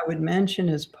thing that I would mention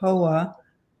is POA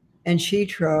and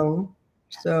Shitro.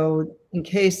 So in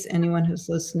case anyone who's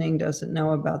listening doesn't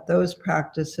know about those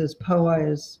practices, POA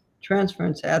is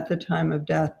transference at the time of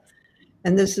death.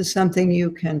 And this is something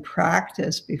you can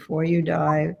practice before you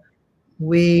die.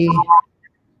 We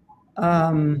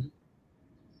have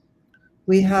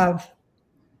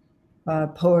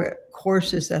POA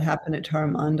courses that happen at Tara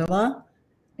Mandala.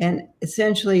 And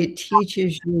essentially it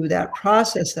teaches you that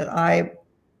process that I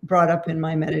brought up in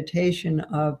my meditation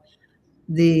of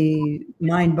the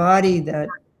mind body that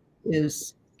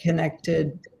is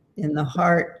connected in the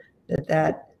heart,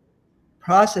 that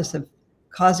process of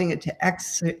causing it to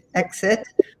exit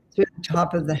through the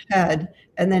top of the head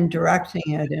and then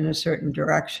directing it in a certain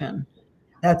direction.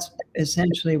 That's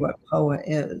essentially what POA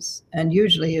is. And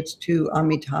usually it's to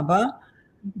Amitabha,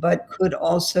 but could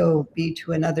also be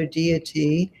to another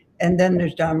deity. And then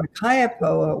there's Dharmakaya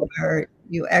POA, where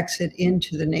you exit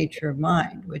into the nature of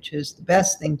mind, which is the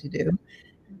best thing to do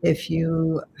if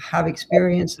you have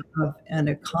experience of and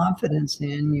a confidence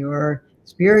in your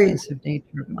experience of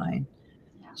nature of mind.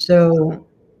 So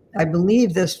I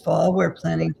believe this fall we're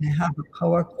planning to have a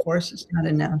POA course. It's not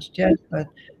announced yet, but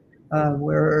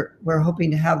we're hoping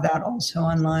to have that also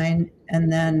online.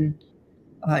 And then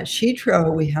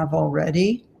Shitro we have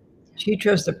already.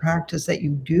 Shitro is the practice that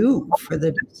you do for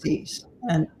the deceased.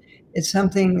 And it's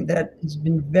something that has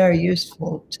been very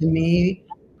useful to me,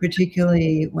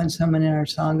 particularly when someone in our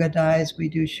Sangha dies, we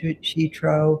do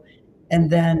Shitro. And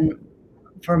then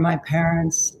for my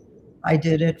parents, I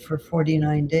did it for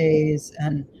 49 days.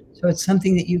 And so it's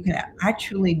something that you can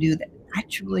actually do that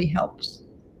actually helps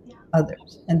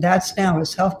others. And that's now a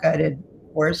self-guided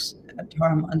course at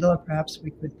Tara Mandala. Perhaps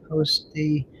we could post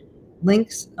the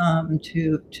links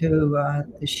to the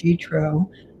Shitro.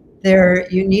 There,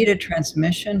 you need a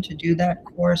transmission to do that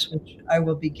course, which I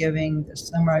will be giving this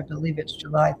summer. I believe it's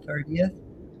July 30th.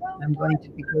 I'm going to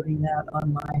be giving that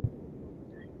online.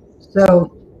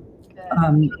 So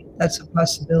that's a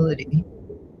possibility.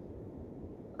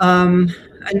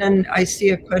 And then I see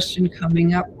a question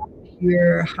coming up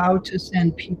here, how to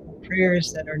send people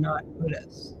prayers that are not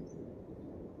Buddhists.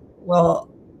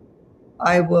 Well,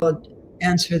 I will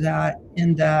answer that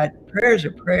in that prayers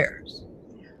are prayers.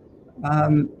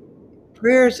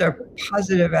 Prayers are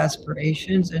positive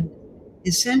aspirations, and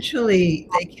essentially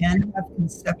they can have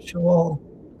conceptual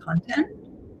content,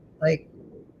 like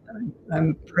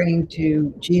I'm praying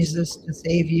to Jesus to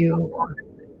save you, or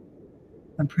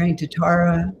I'm praying to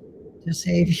Tara to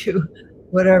save you,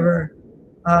 whatever.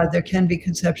 There can be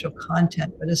conceptual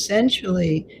content, but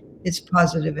essentially it's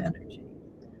positive energy.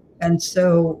 And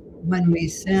so when we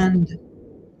send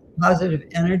positive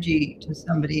energy to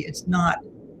somebody, it's not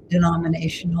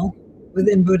denominational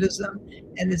within Buddhism,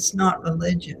 and it's not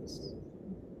religious.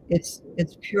 It's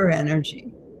pure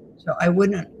energy. So I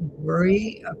wouldn't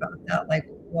worry about that, like,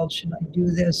 well, should I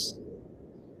do this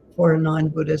for a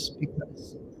non-Buddhist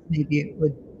because maybe they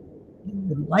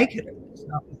wouldn't like it, or it's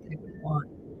not what they would want.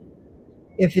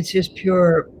 If it's just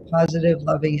pure positive,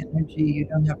 loving energy, you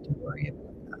don't have to worry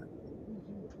about that.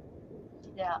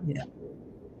 Yeah. Yeah.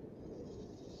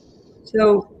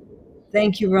 So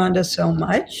thank you, Rhonda, so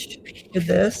much for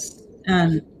this.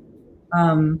 And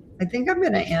I think I'm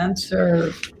going to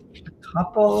answer a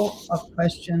couple of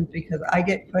questions because I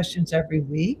get questions every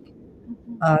week.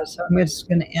 So I'm just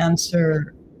going to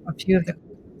answer a few of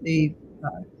the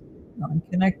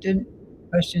non-connected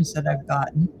questions that I've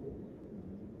gotten.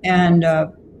 And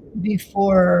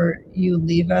before you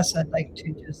leave us, I'd like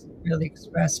to just really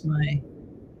express my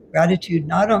gratitude,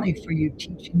 not only for you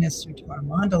teaching this through Tara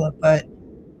Mandala, but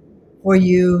for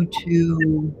you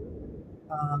to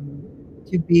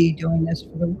be doing this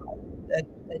for the world, that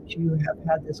you have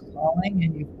had this calling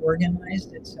and you've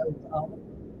organized it so well.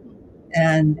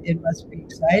 And it must be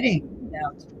exciting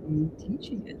now to be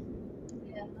teaching it.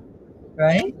 Yeah.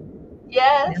 Right?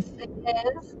 Yes, it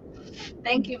is.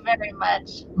 Thank you very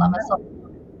much, Lama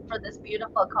Tsultrim, for this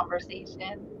beautiful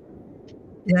conversation.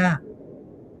 Yeah.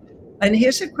 And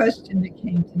here's a question that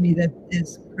came to me that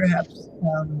is perhaps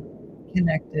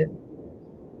connected.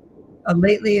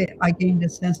 Lately, I gained a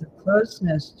sense of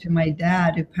closeness to my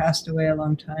dad, who passed away a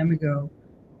long time ago.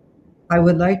 I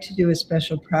would like to do a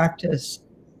special practice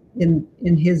in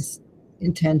his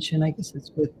intention. I guess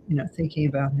it's with thinking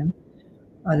about him.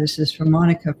 This is from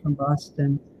Monica from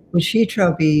Boston. Would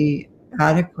Shitro be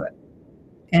adequate?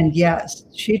 And yes,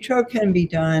 Shitro can be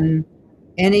done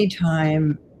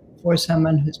anytime for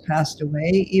someone who's passed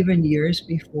away, even years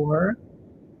before.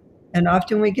 And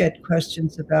often we get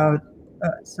questions about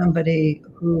somebody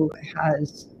who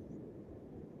has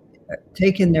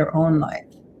taken their own life.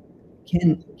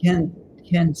 Can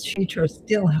Shitro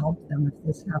still help them if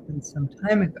this happened some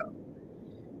time ago?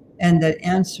 And the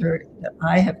answer that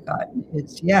I have gotten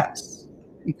is yes,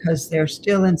 because they're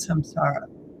still in samsara.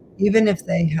 Even if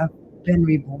they have been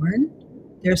reborn,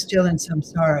 they're still in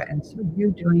samsara. And so you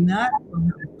doing that will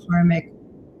have a karmic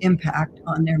impact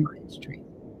on their mind stream.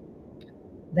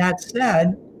 That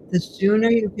said, the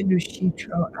sooner you can do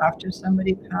Shitro after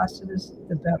somebody passes,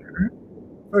 the better.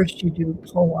 First you do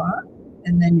Poa,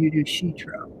 and then you do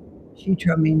Shitro.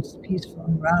 Shitro means peaceful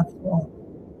and wrathful,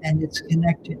 and it's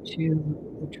connected to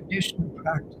the traditional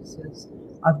practices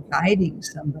of guiding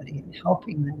somebody and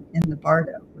helping them in the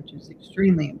bardo, which is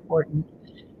extremely important,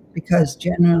 because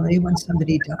generally when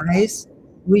somebody dies,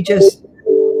 we just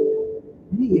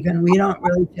leave and we don't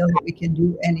really feel that we can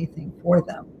do anything for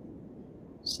them.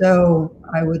 So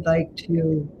I would like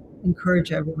to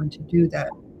encourage everyone to do that.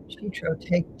 Shitro,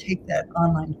 take that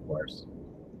online course,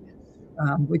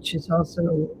 which is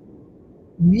also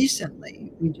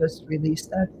recently, we just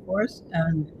released that course,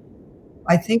 and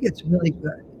I think it's really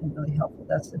good and really helpful.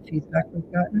 That's the feedback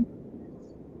we've gotten.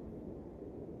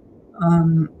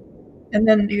 And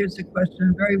then here's a question.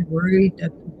 I'm very worried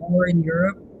that the war in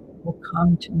Europe will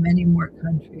come to many more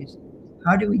countries.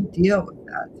 How do we deal with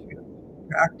that through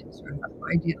practice, or how do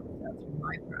I deal with that through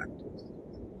my practice?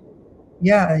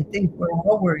 Yeah, I think we're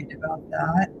all worried about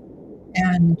that.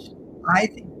 And I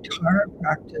think Tara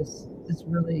practice is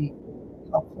really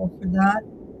helpful for that.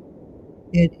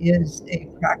 It is a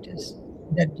practice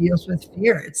that deals with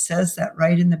fear. It says that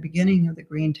right in the beginning of the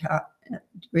Green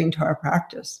Tara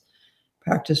practice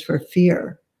for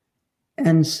fear.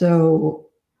 And so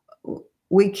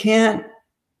we can't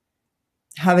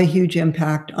have a huge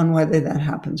impact on whether that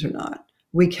happens or not.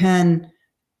 We can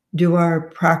do our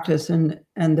practice, and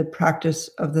the practice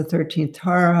of the 13th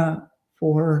Tara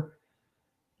for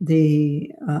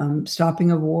the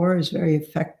stopping of war is very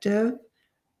effective.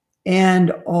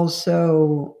 And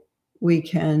also we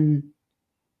can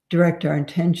direct our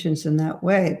intentions in that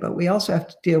way, but we also have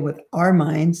to deal with our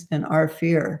minds and our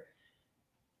fear.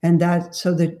 And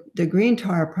so the Green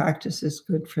Tara practice is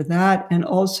good for that. And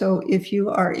also, if you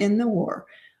are in the war,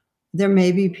 there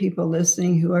may be people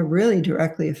listening who are really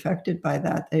directly affected by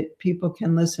that. People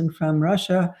can listen from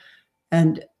Russia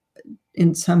and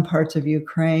in some parts of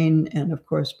Ukraine, and of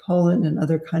course, Poland and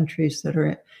other countries that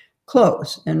are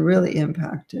close and really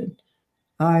impacted.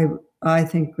 I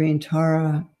think Green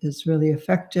Tara is really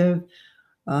effective.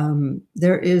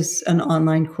 There is an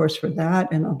online course for that,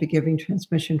 and I'll be giving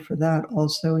transmission for that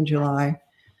also in July.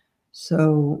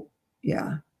 So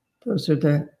yeah, those are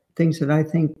the things that I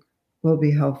think will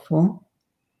be helpful.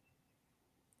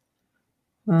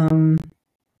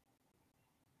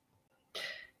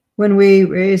 When we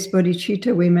raise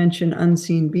bodhicitta, we mention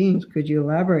unseen beings. Could you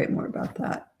elaborate more about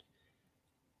that?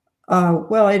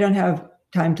 Well, I don't have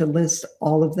time to list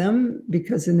all of them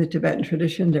because in the Tibetan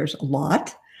tradition, there's a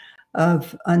lot.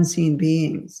 of unseen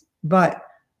beings. But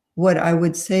what I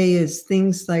would say is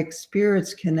things like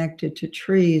spirits connected to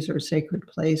trees or sacred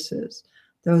places,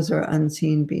 those are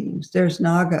unseen beings. There's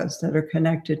nagas that are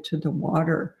connected to the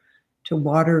water, to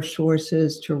water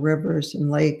sources, to rivers and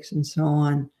lakes and so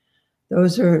on.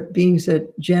 Those are beings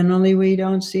that generally we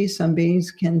don't see. Some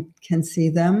beings can see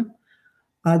them.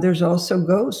 There's also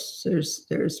ghosts.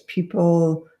 There's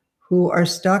people who are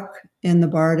stuck in the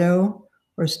bardo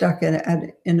or stuck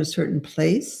in a certain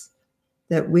place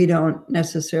that we don't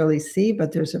necessarily see,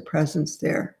 but there's a presence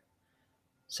there.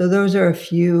 So those are a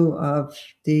few of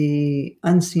the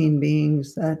unseen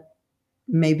beings that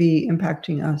may be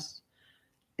impacting us.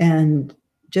 And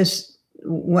just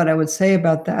what I would say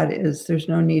about that is there's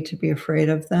no need to be afraid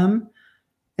of them,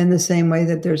 in the same way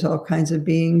that there's all kinds of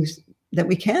beings that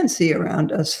we can see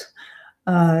around us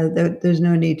that there's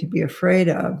no need to be afraid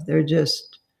of. They're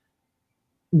just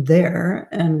there,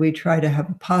 and we try to have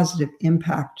a positive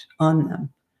impact on them,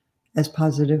 as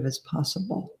positive as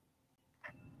possible.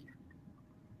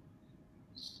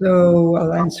 So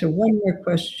I'll answer one more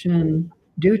question.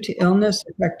 Due to illness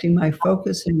affecting my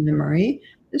focus and memory,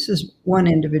 this is one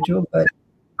individual, but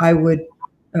I would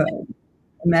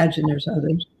imagine there's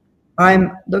others.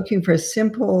 I'm looking for a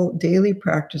simple daily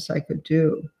practice I could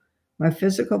do. My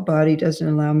physical body doesn't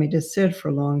allow me to sit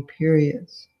for long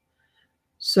periods.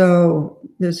 So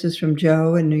this is from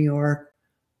Joe in New York.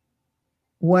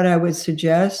 What I would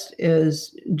suggest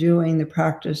is doing the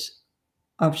practice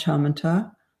of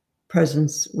shamatha,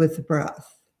 presence with the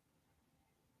breath.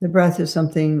 The breath is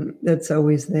something that's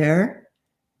always there.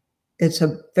 It's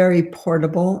a very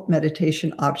portable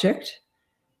meditation object,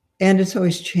 and it's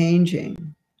always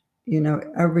changing. You know,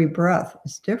 every breath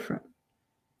is different.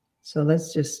 So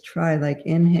let's just try, like,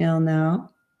 inhale now.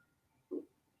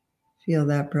 Feel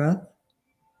that breath.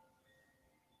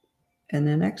 And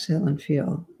then exhale and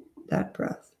feel that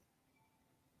breath.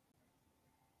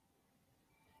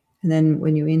 And then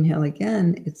when you inhale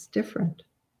again, it's different.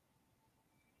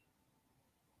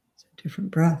 It's a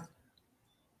different breath.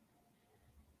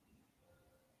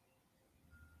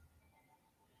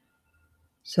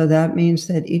 So that means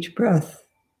that each breath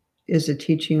is a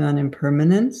teaching on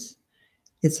impermanence.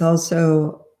 It's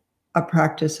also a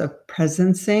practice of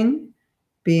presencing,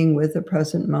 being with the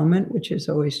present moment, which is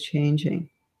always changing.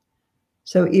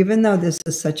 So even though this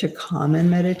is such a common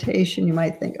meditation, you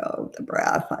might think, oh, the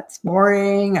breath, that's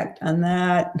boring. I've done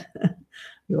that.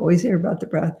 You always hear about the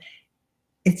breath.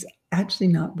 It's actually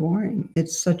not boring.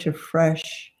 It's such a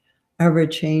fresh,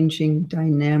 ever-changing,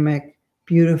 dynamic,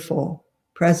 beautiful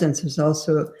presence. Is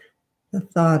also the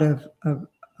thought of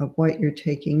what you're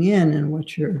taking in and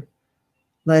what you're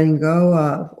letting go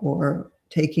of, or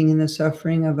taking in the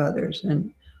suffering of others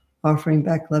and offering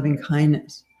back loving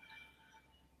kindness.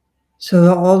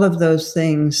 So all of those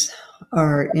things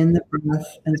are in the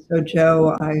breath. And so,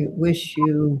 Joe, I wish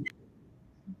you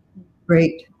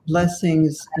great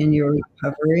blessings in your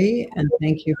recovery, and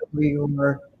thank you for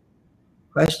your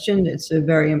question. It's a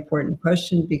very important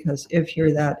question, because if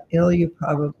you're that ill, you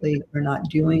probably are not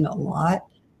doing a lot,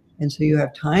 and so you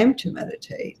have time to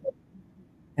meditate.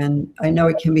 And I know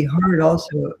it can be hard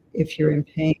also if you're in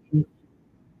pain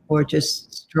or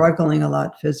just struggling a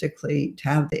lot physically to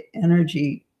have the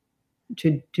energy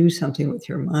to do something with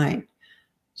your mind.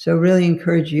 So really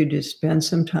encourage you to spend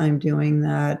some time doing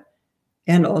that,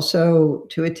 and also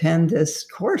to attend this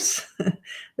course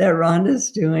that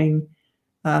Rhonda's doing.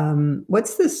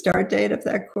 What's the start date of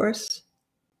that course?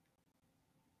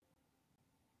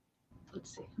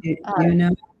 Let's see. You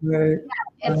know, we're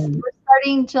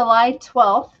starting July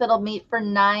 12th. It'll meet for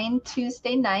 9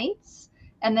 Tuesday nights.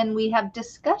 And then we have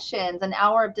discussions, an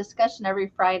hour of discussion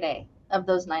every Friday of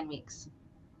those 9 weeks.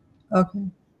 Okay.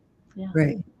 Yeah.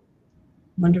 Great.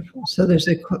 Wonderful. So there's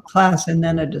a class and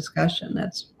then a discussion.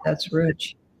 That's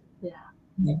rich.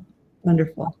 Yeah.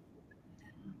 Wonderful.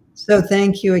 So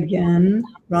thank you again,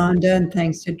 Rhonda, and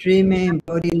thanks to Drimé and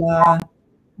Bodhila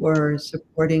for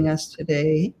supporting us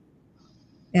today.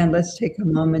 And let's take a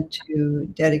moment to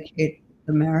dedicate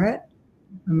the merit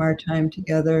from our time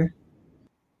together.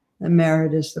 The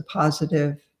merit is the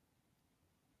positive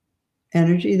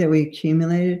energy that we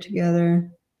accumulated together.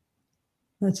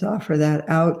 Let's offer that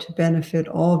out to benefit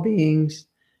all beings,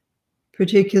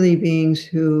 particularly beings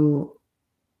who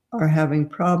are having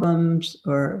problems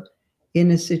or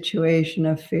in a situation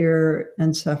of fear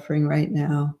and suffering right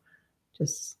now.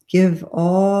 Just give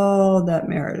all that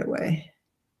merit away.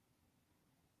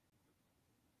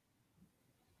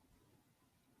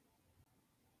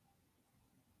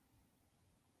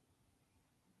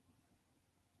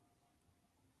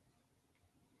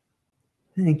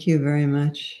 Thank you very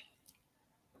much.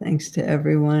 Thanks to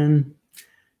everyone.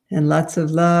 And lots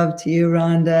of love to you,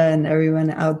 Rhonda, and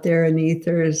everyone out there in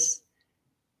ethers.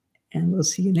 And we'll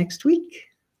see you next week.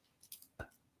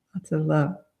 Lots of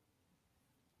love.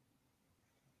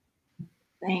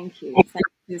 Thank you. Thank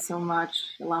you so much,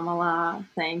 Lamala.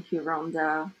 Thank you,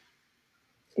 Rhonda.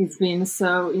 It's been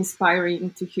so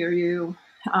inspiring to hear you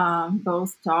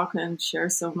both talk and share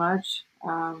so much.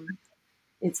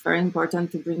 It's very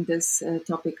important to bring this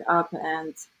topic up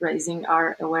and raising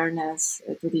our awareness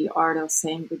to the art of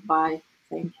saying goodbye.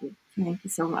 Thank you. Thank you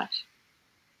so much.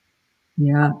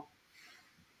 Yeah.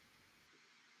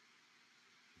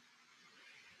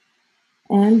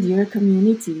 And dear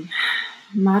community,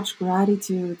 much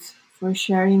gratitude for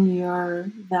sharing your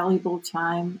valuable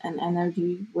time and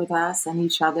energy with us and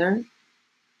each other.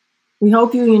 We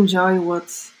hope you enjoy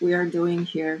what we are doing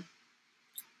here.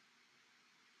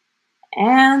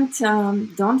 And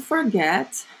don't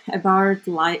forget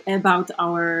about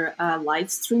our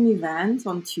live stream event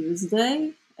on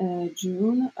Tuesday,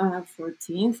 June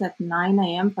 14th at 9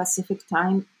 a.m. Pacific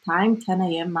time, 10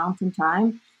 a.m. Mountain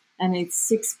Time, and it's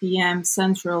 6 p.m.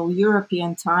 Central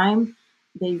European Time.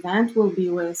 The event will be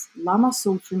with Lama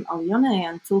Tsultrim Allione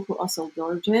and Tulku Osel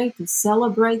Dorje to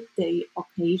celebrate the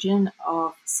occasion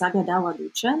of Sagadawa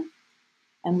Duchen.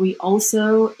 And we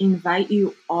also invite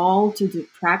you all to do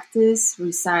practice,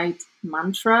 recite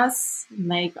mantras,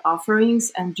 make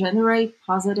offerings, and generate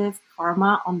positive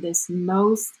karma on this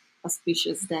most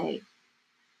auspicious day.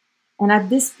 And at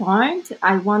this point,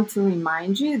 I want to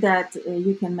remind you that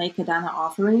you can make a dana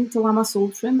offering to Lama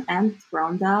Tsultrim and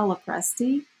Rhonda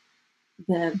LoPresti.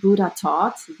 The Buddha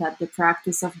taught that the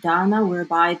practice of dana,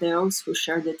 whereby those who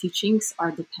share the teachings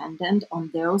are dependent on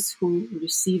those who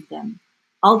receive them.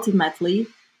 Ultimately,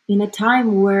 in a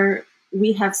time where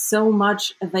we have so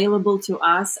much available to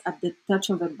us at the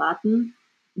touch of a button,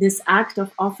 this act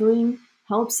of offering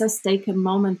helps us take a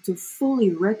moment to fully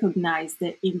recognize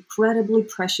the incredibly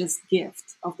precious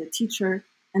gift of the teacher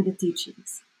and the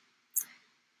teachings.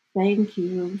 Thank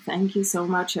you. Thank you so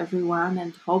much, everyone,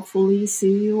 and hopefully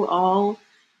see you all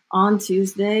on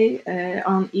Tuesday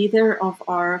on either of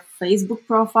our Facebook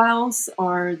profiles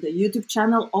or the YouTube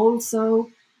channel. Also,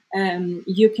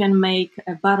 you can make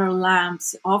butter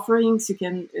lamps offerings. You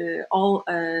can all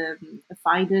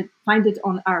find it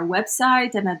on our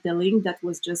website and at the link that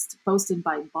was just posted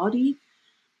by Body.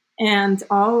 And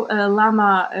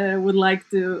Lama would like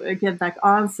to get back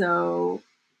on, so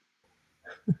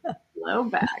hello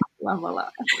back, Lama.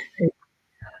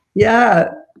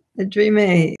 Yeah,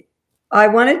 Drimé. I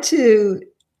wanted to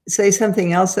say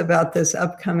something else about this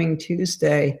upcoming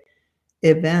Tuesday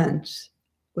event,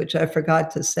 which I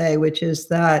forgot to say, which is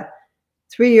that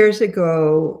 3 years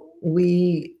ago,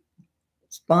 we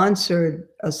sponsored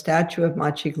a statue of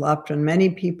Machi Glapdran. Many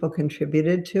people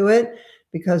contributed to it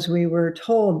because we were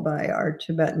told by our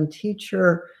Tibetan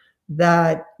teacher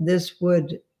that this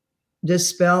would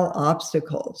dispel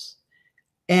obstacles.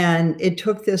 And it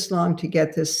took this long to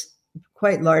get this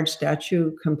quite large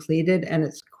statue completed, and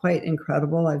it's quite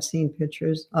incredible. I've seen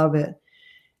pictures of it.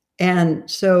 And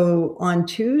so on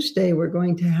Tuesday, we're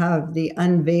going to have the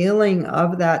unveiling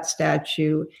of that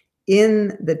statue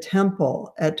in the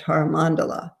temple at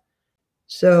Taramandala.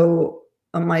 So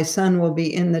my son will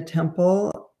be in the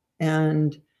temple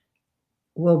and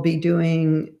we'll be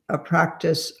doing a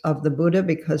practice of the Buddha,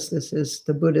 because this is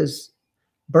the Buddha's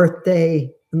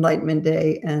birthday, enlightenment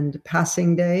day, and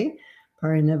passing day,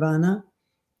 parinirvana.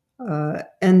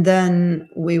 And then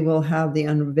we will have the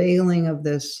unveiling of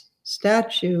this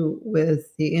statue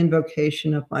with the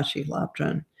invocation of Machi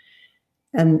Glapdran.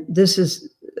 And this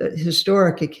is a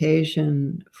historic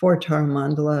occasion for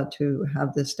Taramandala to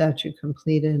have the statue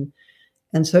completed.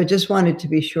 And so I just wanted to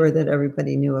be sure that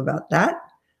everybody knew about that.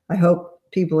 I hope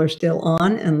people are still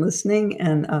on and listening,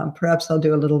 and perhaps I'll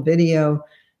do a little video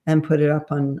and put it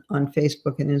up on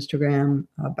Facebook and Instagram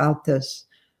about this.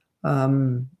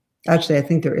 Actually, I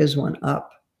think there is one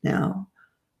up now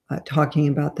talking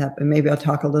about that, but maybe I'll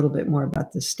talk a little bit more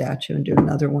about this statue and do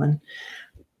another one.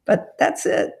 But that's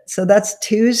it. So that's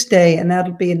Tuesday, and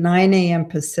that'll be 9 a.m.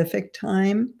 Pacific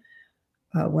time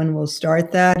when we'll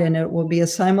start that. And it will be a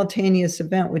simultaneous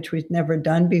event, which we've never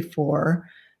done before,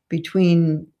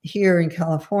 between here in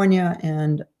California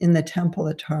and in the temple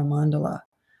at Taramandala.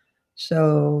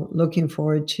 So looking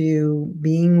forward to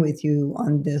being with you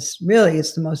on this. Really,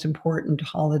 it's the most important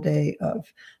holiday of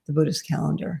the Buddhist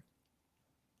calendar.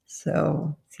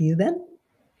 So see you then.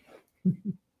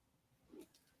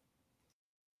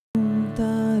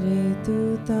 Tare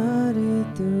tu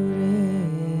re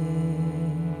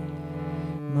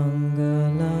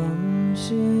Mangalam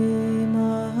Shri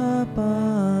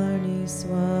Mahapani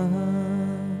Swaha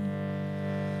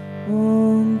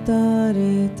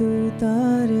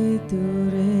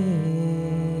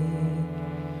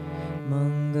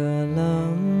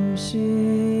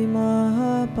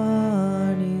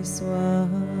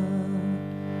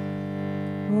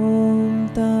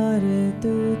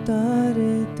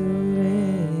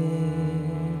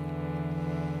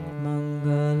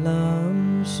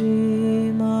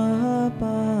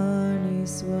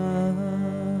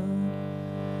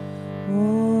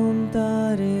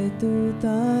tu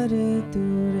tare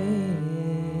tu